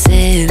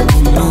amanecer.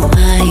 Como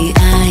hay,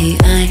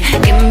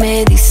 que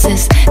me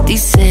dices,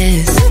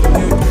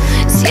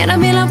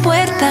 ciérrame la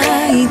puerta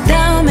y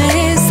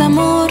dame ese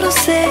amor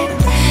rosé.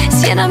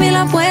 Ciérrame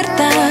la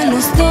puerta,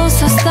 los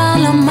dos hasta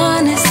el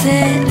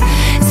amanecer.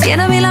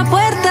 Ciérrame la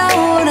puerta,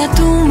 ahora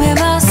tú me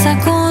vas a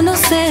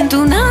conocer.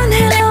 Tú un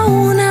ángel o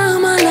una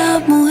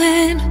mala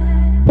mujer.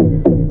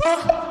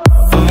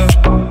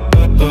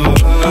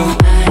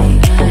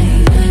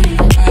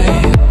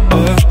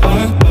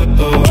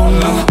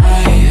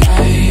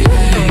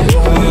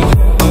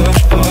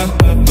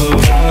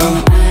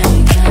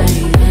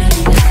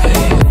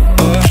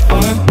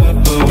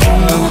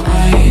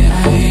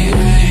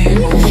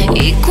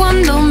 Y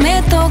cuando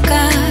me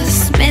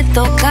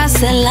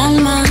tocas el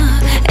alma,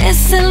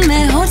 es el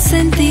mejor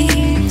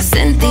sentir,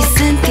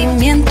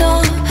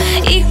 sentimiento.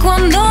 Y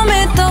cuando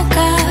me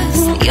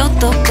tocas, yo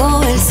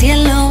toco el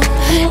cielo,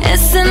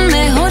 es el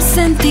mejor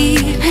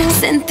sentir,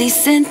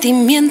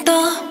 sentimiento.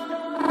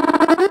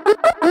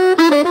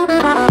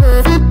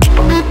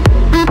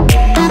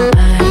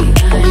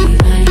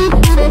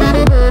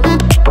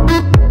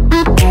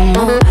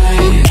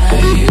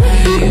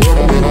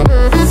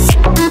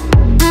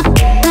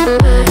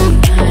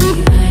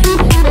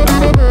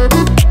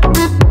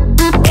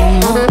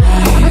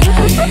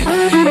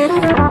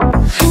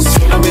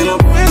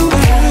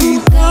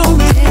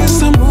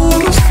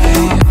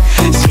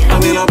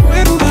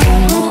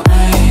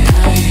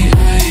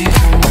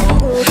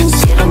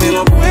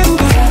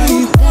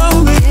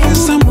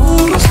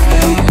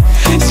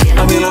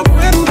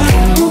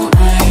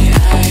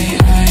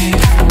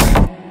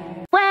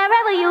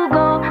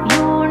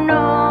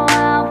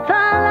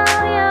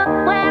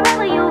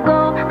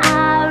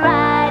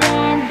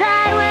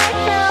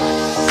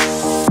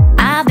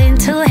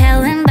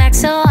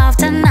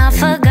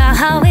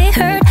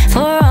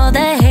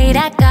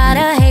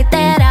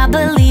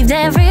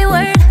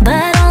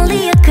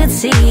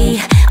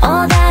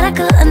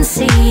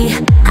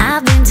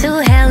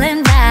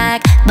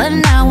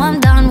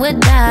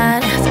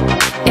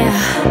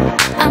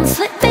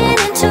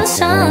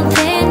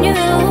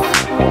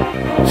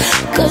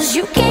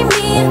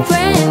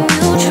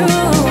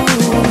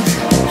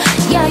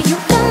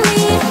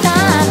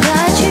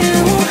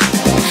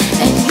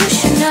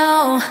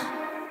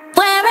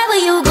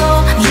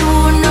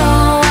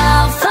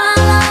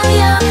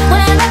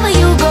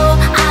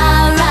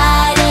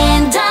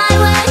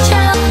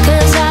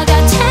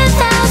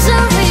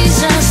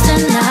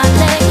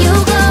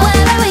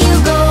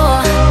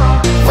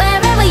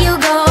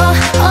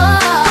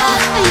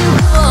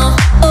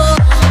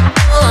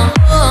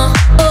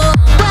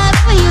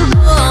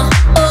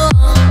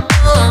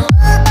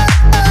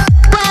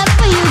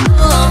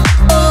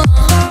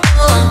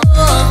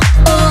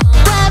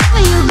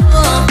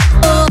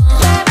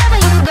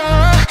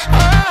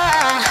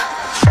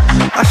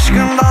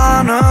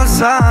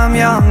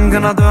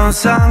 Yangına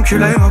dönsem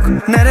küle yok.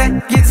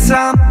 Nereye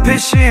gitsem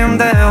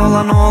peşimde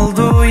olan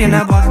oldu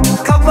yine bak.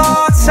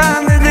 Kabahat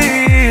sende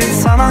değil,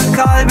 sana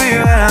kalbi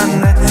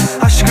verende.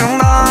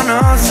 Aşkımdan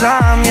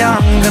ölsem,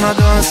 yangına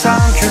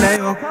dönsem küle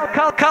yok.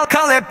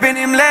 Kal hep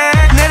benimle.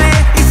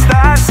 Nereye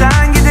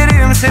istersen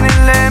giderim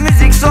seninle.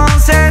 Müzik son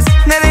ses.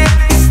 Nereye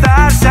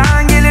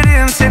istersen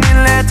gelirim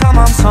seninle.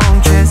 Tamam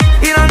son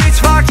kez. İnan hiç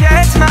fark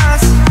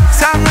etmez,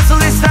 sen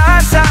nasıl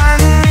istersen.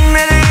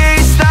 Nereye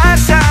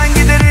istersen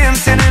giderim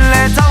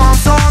seninle. Tamam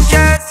son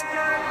kez.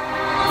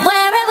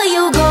 Wherever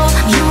you go,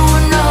 you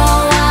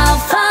know I'll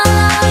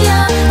follow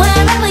you.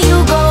 Wherever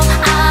you go,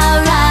 I'll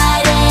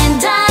ride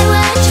and die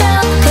with you.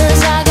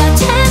 'Cause I got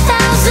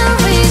 10,000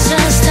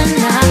 reasons to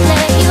not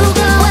let you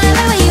go.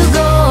 Wherever you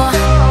go,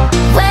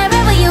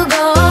 wherever you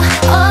go,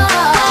 oh,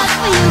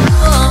 wherever you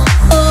go,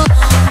 oh,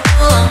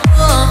 oh,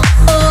 oh,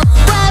 oh,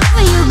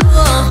 wherever you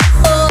go,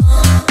 oh,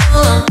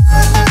 oh,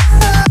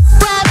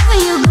 wherever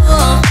you go,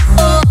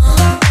 oh,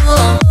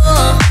 oh,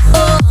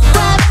 oh,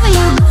 wherever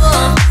you go,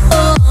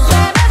 oh,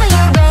 wherever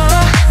you go,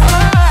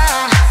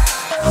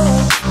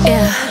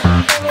 yeah.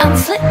 I'm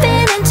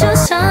flipping into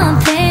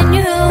something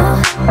new,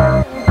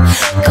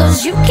 'cause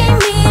you gave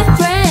me a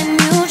brand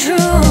new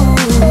truth.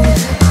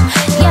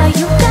 Yeah,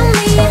 you got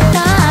me and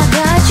I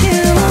got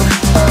you,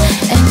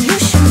 and you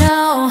should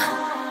know.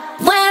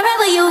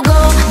 Wherever you go,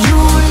 you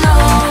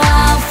know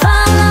I'll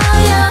follow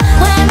you.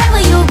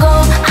 Wherever you go,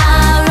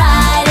 I'll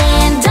ride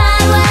and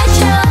die with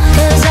you.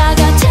 'Cause I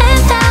got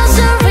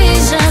 10,000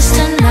 reasons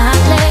to not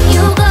let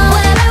you go.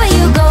 Wherever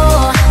you go,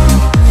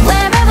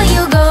 wherever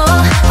you go,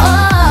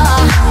 oh.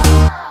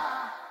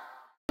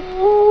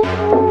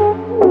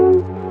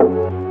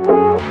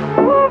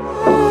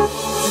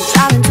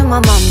 Driving to my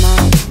mama,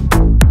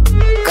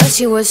 'cause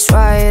she was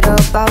right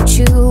about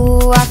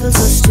you. I feel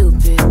so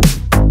stupid,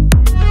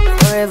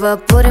 forever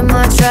putting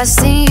my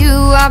trust in you.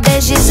 I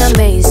bet she's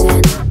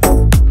amazing.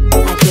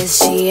 I guess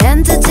she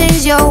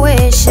entertains your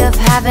wish of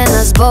having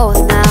us both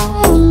now.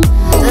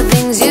 The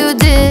things you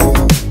did,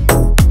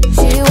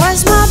 she was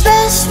my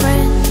best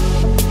friend,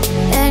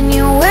 and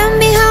you went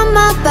behind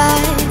my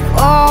back.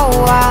 Oh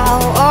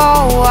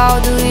wow,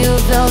 do you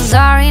feel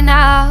sorry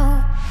now?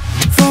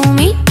 Fool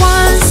me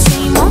once,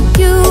 shame on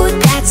you,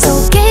 that's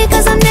okay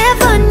 'cause I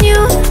never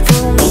knew.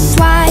 Fool me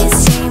twice,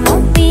 shame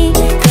on me,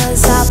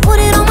 'cause I put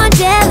it on my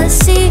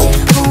jealousy.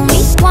 Fool me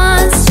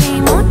once,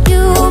 shame on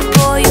you,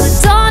 boy you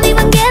don't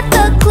even get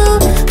the clue.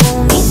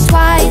 Fool me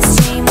twice,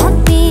 shame on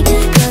me,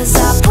 'cause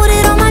I put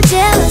it on my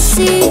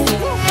jealousy.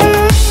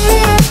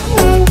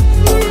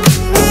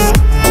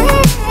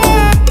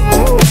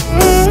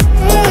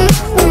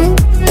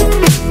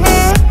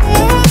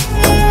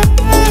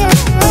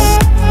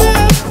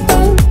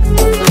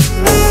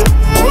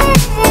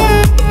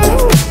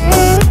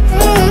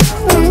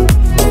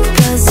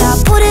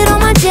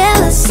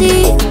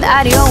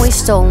 Daddy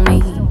always told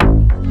me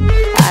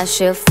I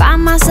should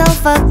find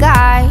myself a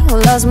guy who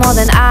loves more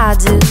than I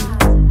do,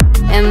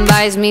 and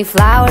buys me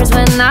flowers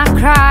when I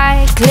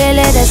cry.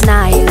 Clearly that's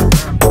not you,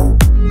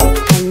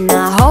 and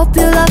I hope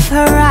you love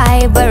her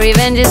right, but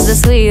revenge is the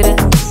sweetest.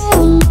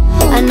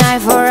 A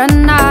night for a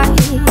night.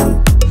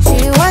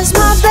 She was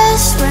my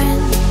best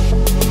friend,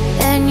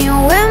 and you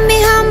went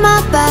behind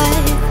my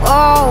back.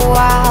 Oh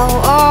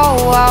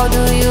wow,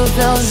 do you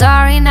feel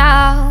sorry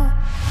now?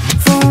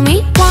 Fool me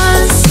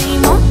once,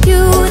 shame on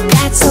you,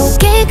 that's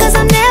okay 'cause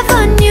I never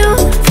knew.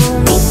 Fool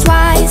me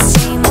twice,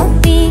 shame on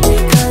me,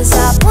 'cause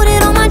I put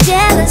it on my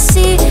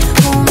jealousy.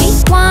 Fool me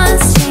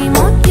once, shame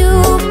on you,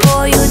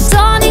 boy you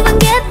don't even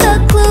get the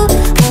clue.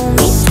 Fool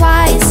me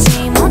twice,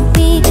 shame on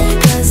me,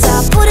 'cause I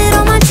put it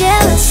on my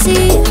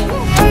jealousy.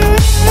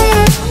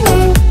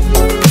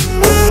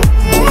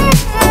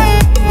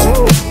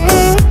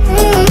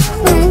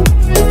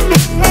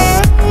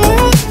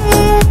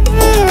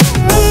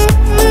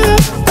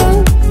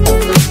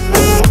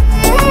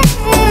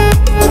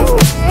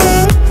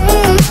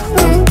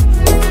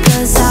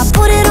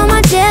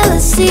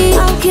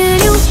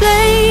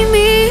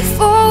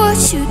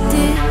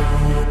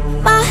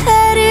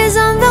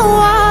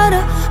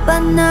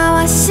 But now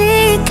I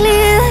see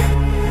clear.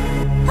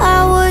 I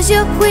was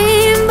your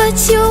queen, but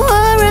you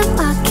weren't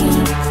my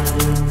king.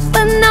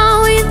 But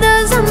now it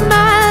doesn't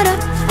matter.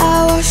 I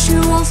wash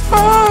you off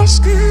my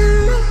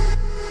skin.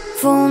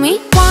 Fool me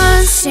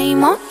once,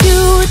 shame on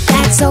you,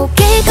 that's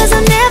okay 'cause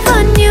I never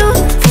knew.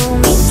 Fool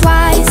me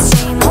twice,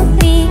 shame on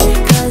me,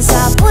 'cause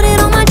I put it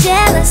on my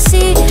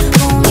jealousy.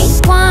 Fool me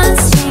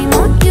once, shame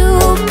on you,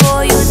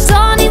 boy you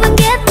don't even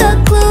get the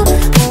clue.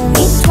 Fool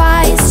me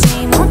twice,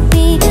 shame on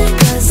me,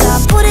 'cause I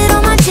put it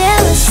on my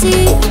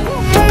jealousy.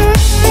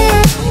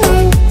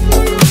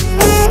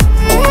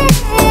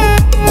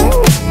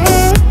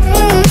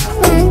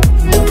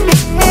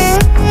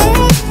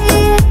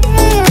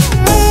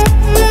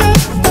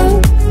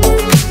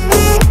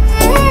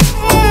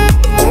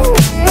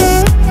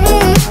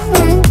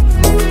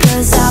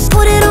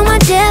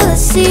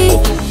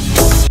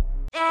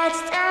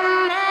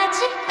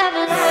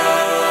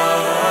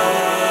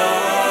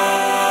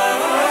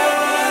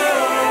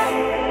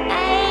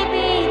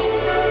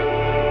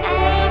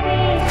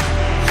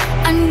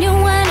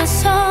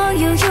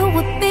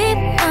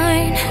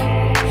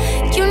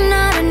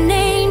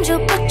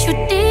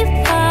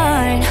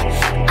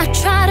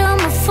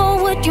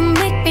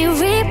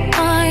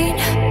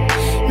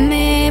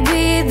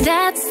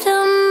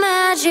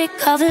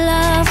 of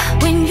love.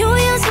 When you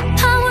use your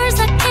powers,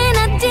 I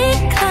cannot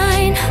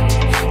decline.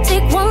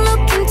 Take one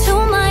look into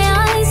my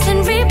eyes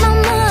and read my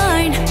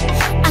mind.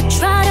 I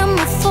try to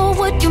move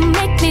forward, you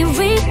make me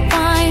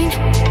rewind.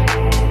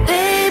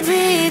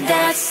 Baby,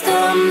 that's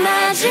the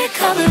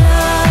magic of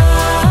love.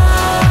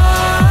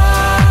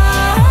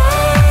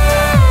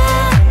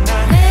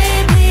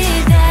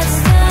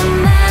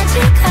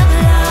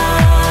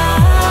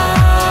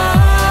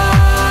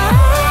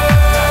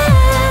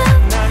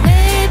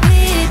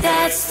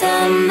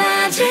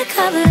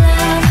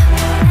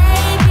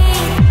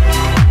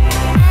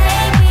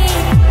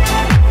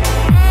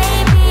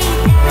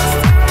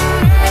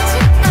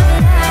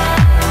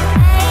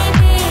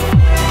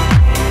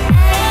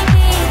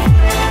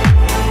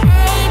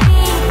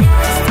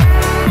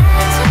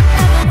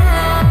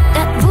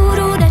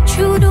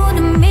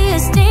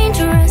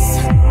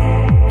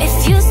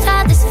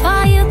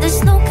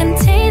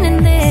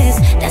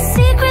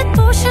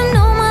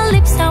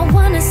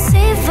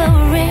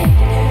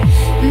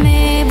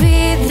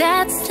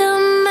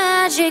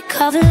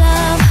 Of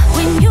love.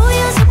 When you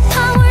use your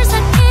powers,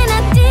 I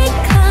cannot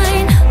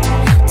decline.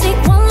 Take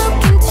one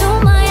look into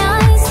my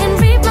eyes and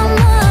read my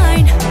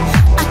mind.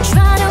 I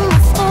try to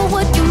move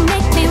forward, you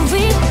make me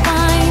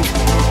rewind.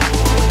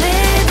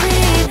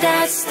 Baby,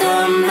 that's the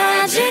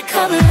magic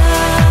of love.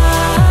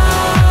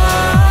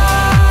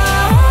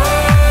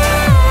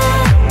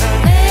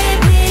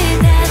 Baby,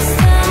 that's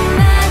the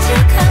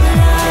magic of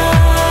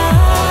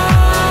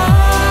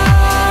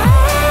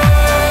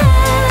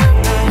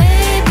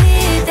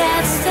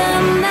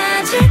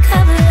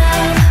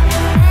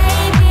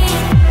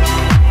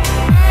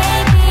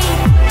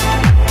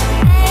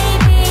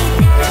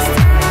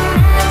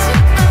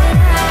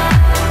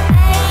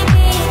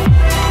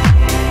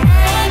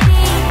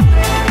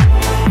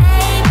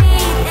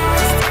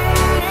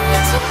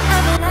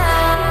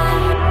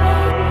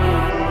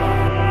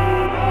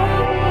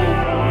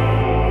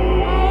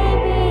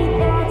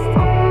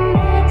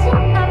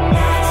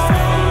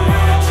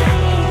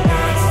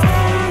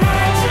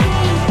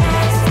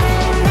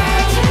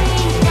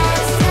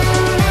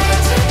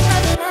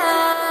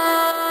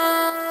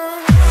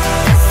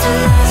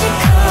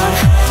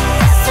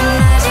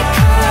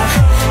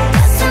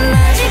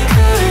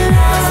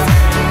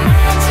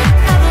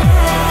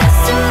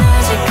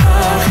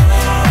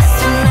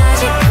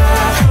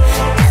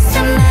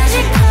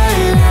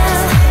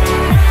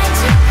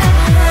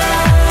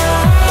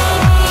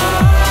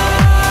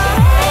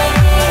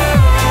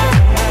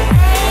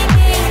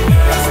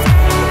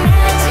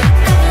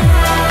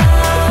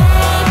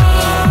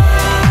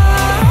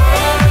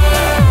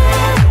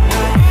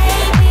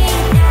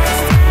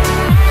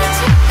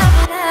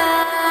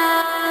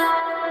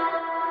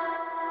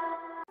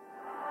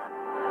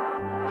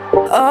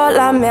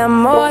Hola, mi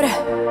amor.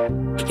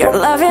 Your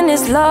loving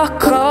is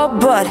loco,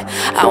 but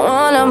I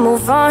wanna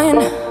move on.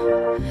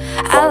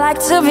 I like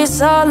to be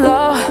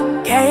solo.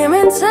 Came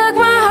and took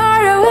my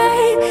heart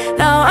away.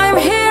 Now I'm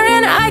here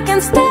and I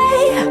can stay.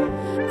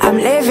 I'm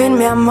leaving,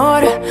 mi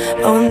amor.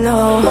 Oh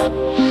no.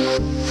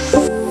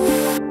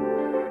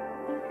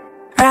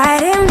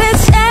 Riding the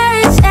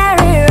cherry,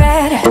 cherry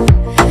red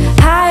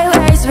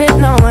highways with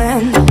no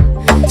end.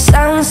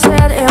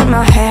 Sunset in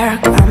my hair.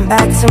 Come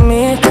back to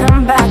me,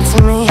 come back to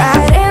me.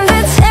 Riding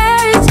the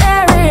cherry,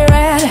 cherry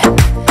red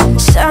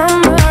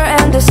summer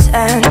and the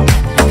sand.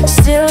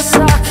 Still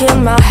stuck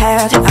in my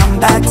head. Come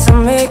back to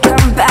me,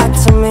 come back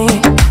to me.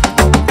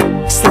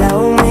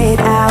 Slow me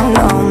down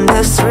on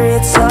the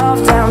streets of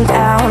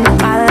downtown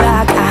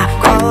Malaga.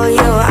 Call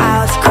you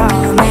out,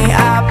 call me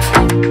up.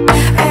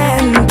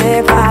 And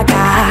babe, I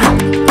got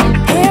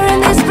here in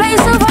this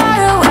place so far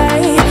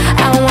away.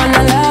 I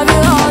wanna love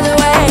you all the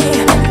way,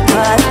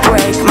 but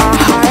break my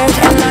heart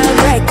and I'll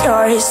break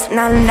yours.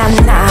 Na na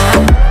na.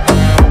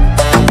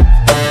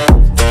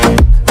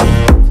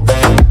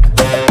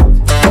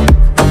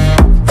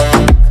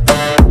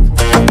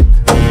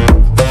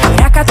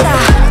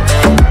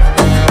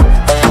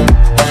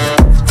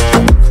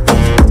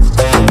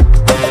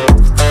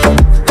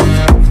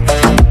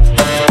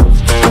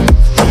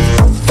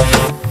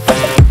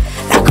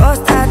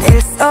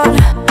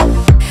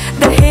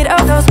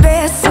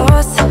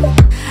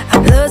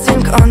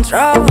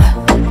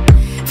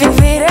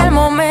 Vivir el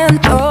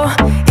momento.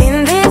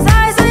 In these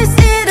eyes I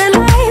see the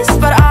lights,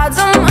 but I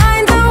don't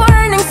mind the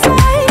warning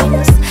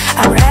signs.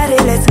 I'm ready,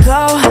 let's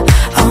go.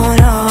 Oh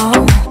no.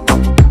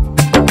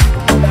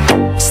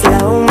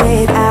 Slow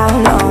me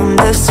down on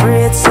the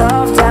streets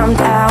of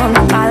downtown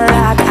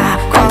Malaga.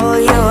 Call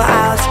you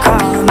out,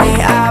 call me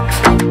up.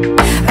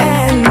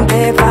 And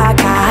babe, I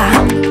got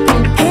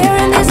here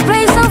in this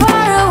place so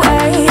far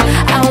away.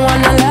 I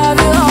wanna love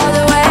you all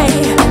the way,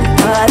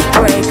 but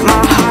break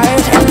my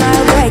heart and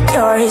I'll break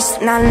yours.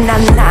 Na na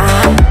na.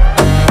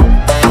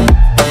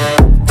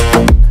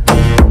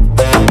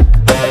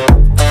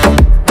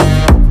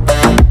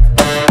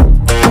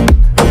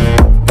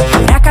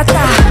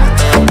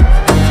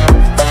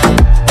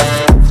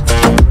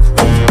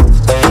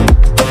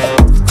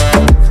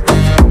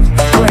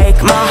 Break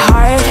my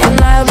heart and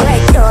I'll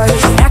break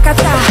yours.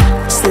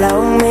 Slow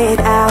me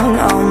down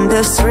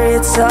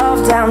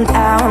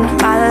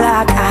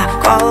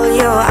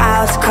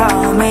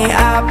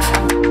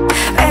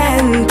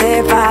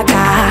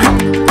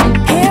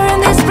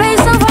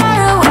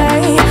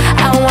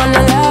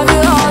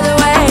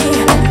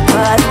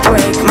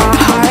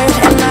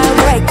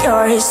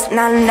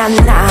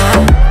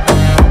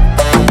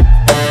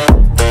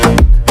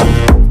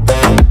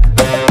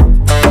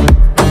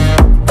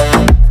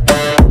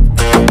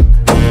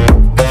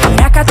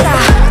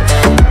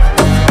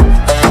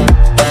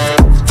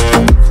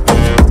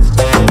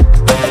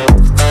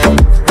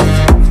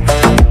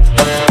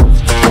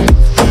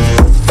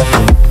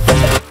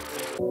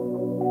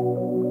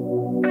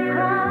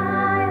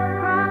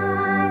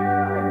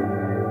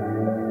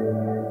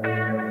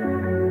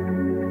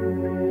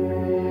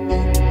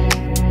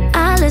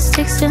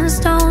sticks and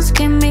stones,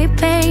 give me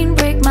pain,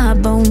 break my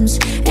bones.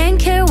 Ain't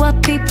care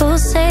what people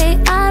say,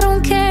 I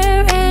don't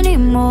care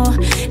anymore.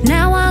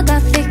 Now I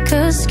got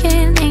thicker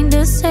skin, ain't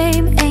the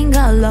same, ain't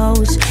got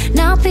lows.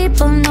 Now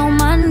people know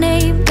my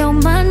name, know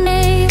my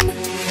name.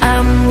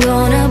 I'm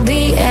gonna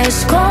be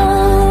as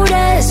cold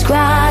as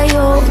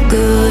Cryo,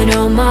 good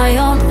on my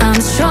own.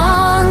 I'm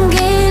strong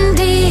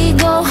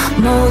indigo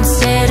mode,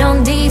 set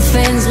on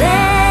defense,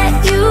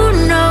 let you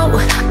know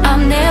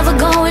I'm never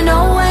going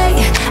away,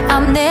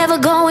 I'm never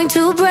going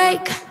to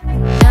break.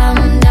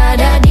 Dum da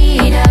da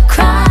dee da,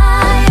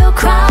 Cryo,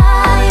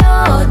 Cryo.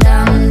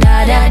 Dum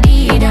da da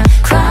dee da,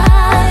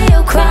 Cryo,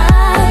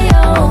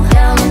 Cryo.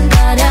 Dum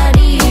da da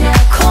dee da,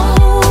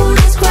 cold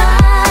as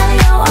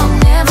Cryo. I'm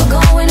never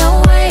going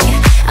away,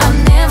 I'm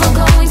never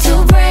going to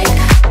break.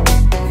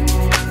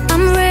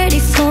 I'm ready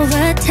for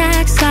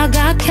attacks, I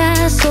got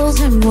castles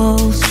and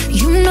walls.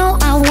 You know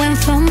I went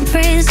from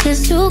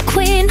princess to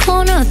queen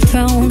on a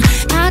throne.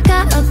 I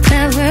got a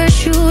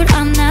parachute,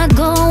 I'm not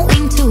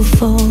going to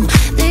fall.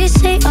 They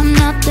say I'm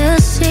not the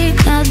same,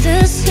 not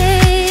the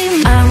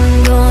same.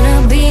 I'm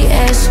gonna be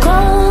as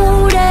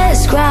cold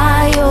as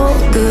Cryo,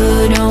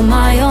 good on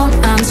my own.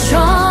 I'm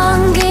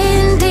strong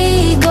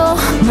indigo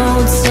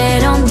mode,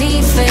 set on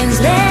defense,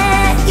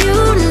 let you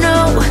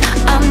know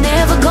I'm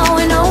never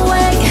going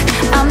away,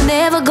 I'm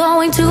never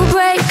going to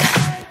break.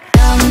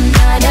 Dum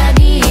da da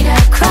dee da,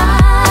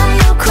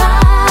 Cryo,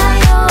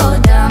 Cryo.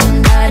 Dum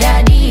da da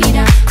dee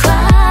da,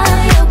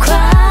 Cryo,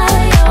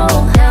 Cryo.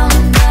 Dum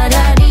da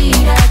da dee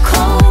da,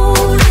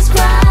 cold as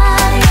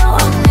Cryo.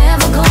 I'm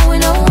never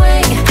going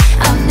away,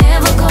 I'm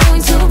never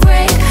going to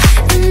break.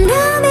 And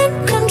I'm in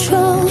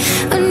control,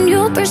 a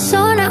new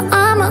persona,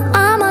 I'm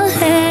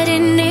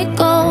letting it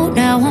go.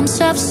 Now I'm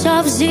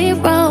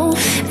sub-zero,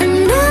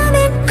 and I'm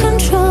in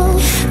control,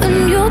 a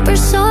new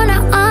persona,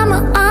 I'm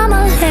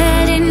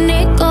letting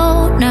it go.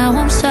 Now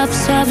I'm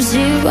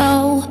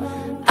sub-zero.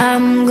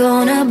 I'm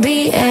gonna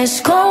be as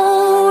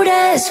cold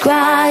as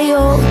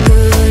Cryo,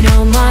 good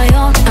on my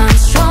own. I'm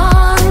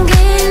strong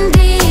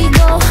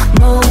indigo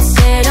mode,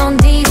 set on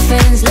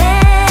defense,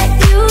 let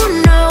you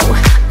know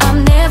I'm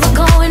never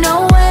going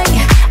away,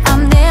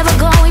 I'm never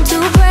going to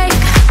break.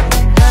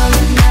 Dum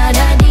da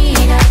da dee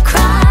da,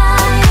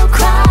 Cryo,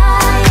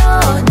 Cryo.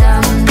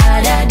 Dum da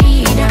da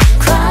dee da,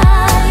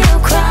 Cryo,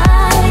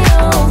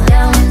 Cryo.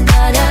 Dum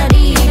da da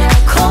dee da,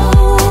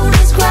 cold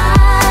as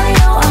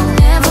Cryo. I'm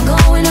never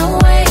going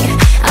away,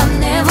 I'm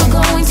never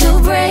going to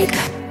break.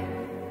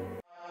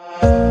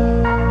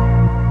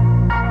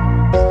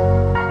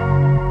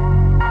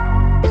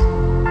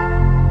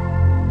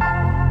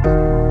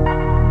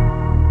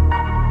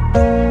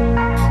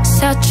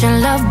 Such in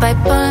love,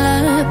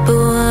 bipolar, but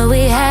what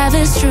we have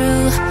is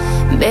true.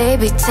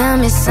 Baby, tell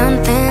me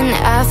something,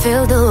 I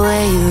feel the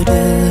way you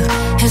do.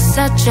 You're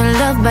such in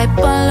love,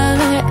 bipolar,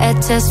 a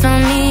test for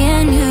me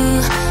and you.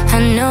 I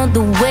know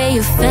the way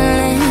you're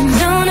feeling.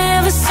 Don't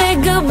ever say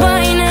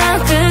goodbye now,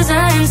 cause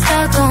I am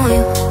stuck on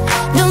you.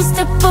 Don't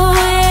step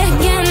away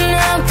again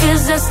now,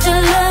 cause I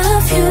still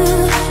love you.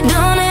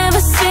 Don't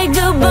ever say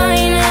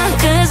goodbye now,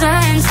 cause I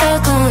am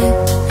stuck on you.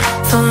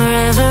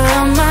 Forever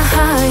on my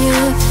heart, you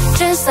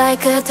just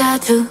like a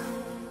tattoo,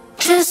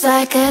 just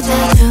like a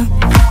tattoo.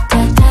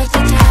 Da da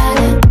da da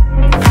da,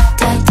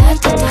 da da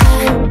da da,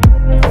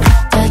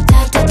 da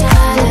da da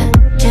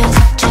da,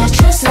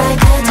 just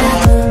like a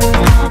tattoo.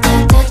 Da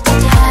da da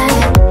da,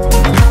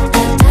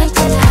 da da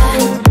da da,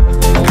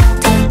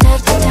 da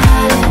da da,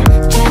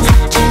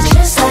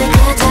 just like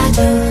a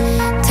tattoo.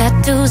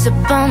 Tattoos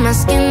upon my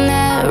skin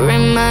that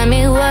remind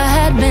me what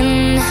had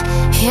been.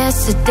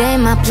 Yesterday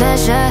my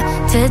pleasure,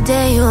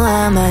 today you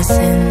are my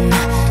sin.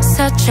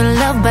 Such in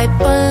love,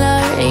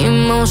 bipolar,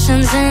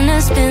 emotions in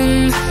a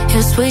spin.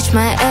 You switch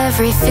my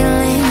every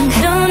feeling.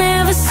 Don't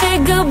ever say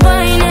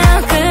goodbye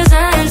now, cause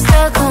I am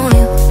stuck on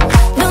you.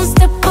 Don't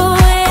step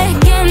away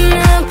again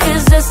now,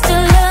 cause I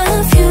still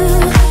love you.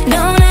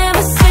 Don't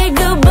ever say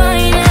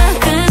goodbye now,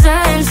 cause I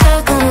am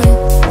stuck on you.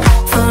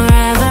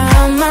 Forever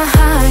on my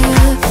heart,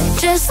 you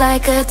just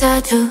like a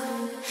tattoo,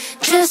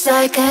 just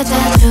like a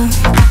tattoo.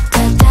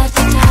 Da da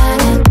da da,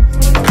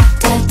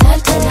 da da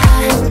da da.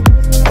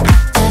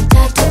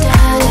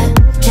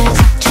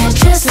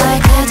 Just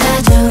like a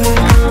tattoo.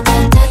 Da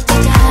da da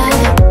da,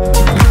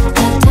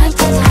 da da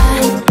da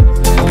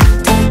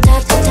da, da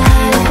da da.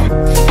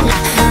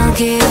 I'll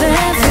give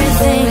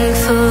everything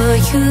for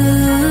you.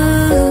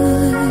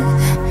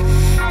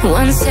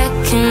 1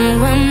 second,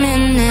 1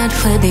 minute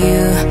with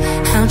you.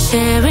 I'll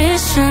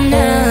cherish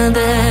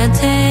another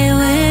day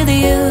with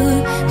you.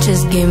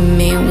 Just give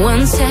me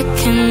 1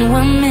 second,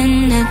 1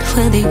 minute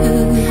with you.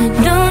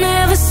 Don't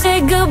ever say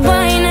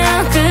goodbye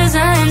now, cause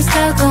I am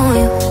stuck on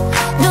you.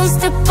 Don't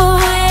step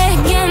away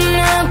again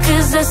now,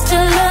 cause I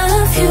still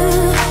love you.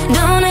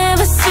 Don't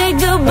ever say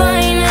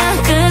goodbye now,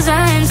 cause I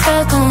am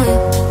stuck on you.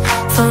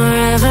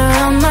 Forever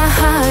on my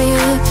heart,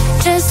 you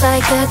just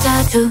like a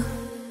tattoo,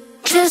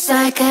 just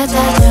like a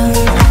tattoo.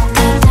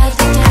 Da da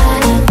da da,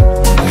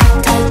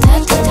 da da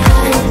da da,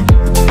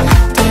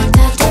 da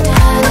da da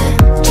da,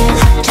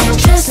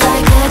 just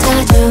like a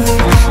tattoo.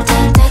 Da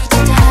da da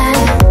da.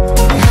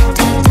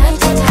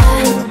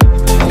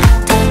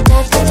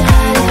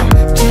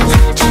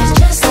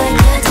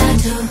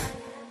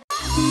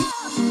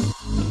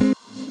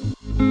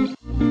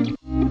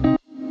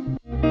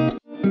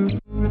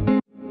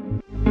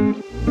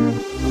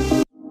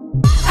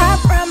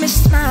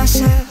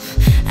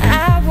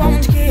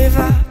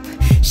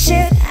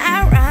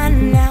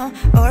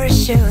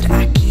 should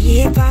I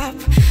keep up?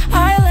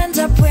 I'll end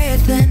up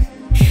with an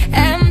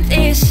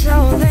empty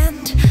soul,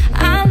 and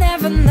I'll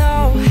never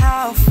know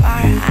how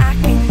far I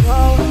can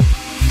go.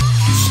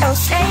 So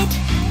say it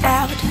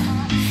loud,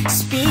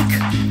 speak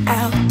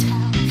out,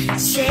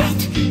 say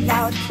it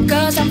loud,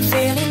 'cause I'm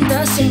feeling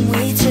the same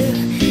way too.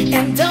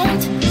 And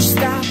don't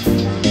stop,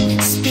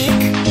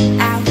 speak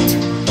out,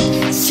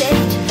 say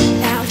it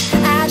loud.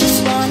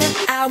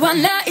 I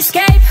wanna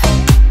escape.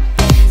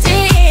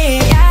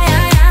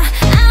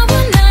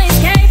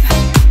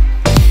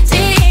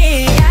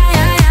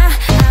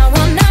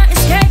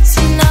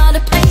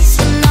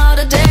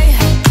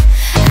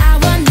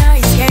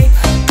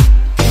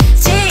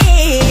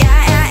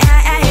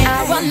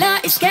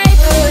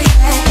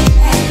 Escape.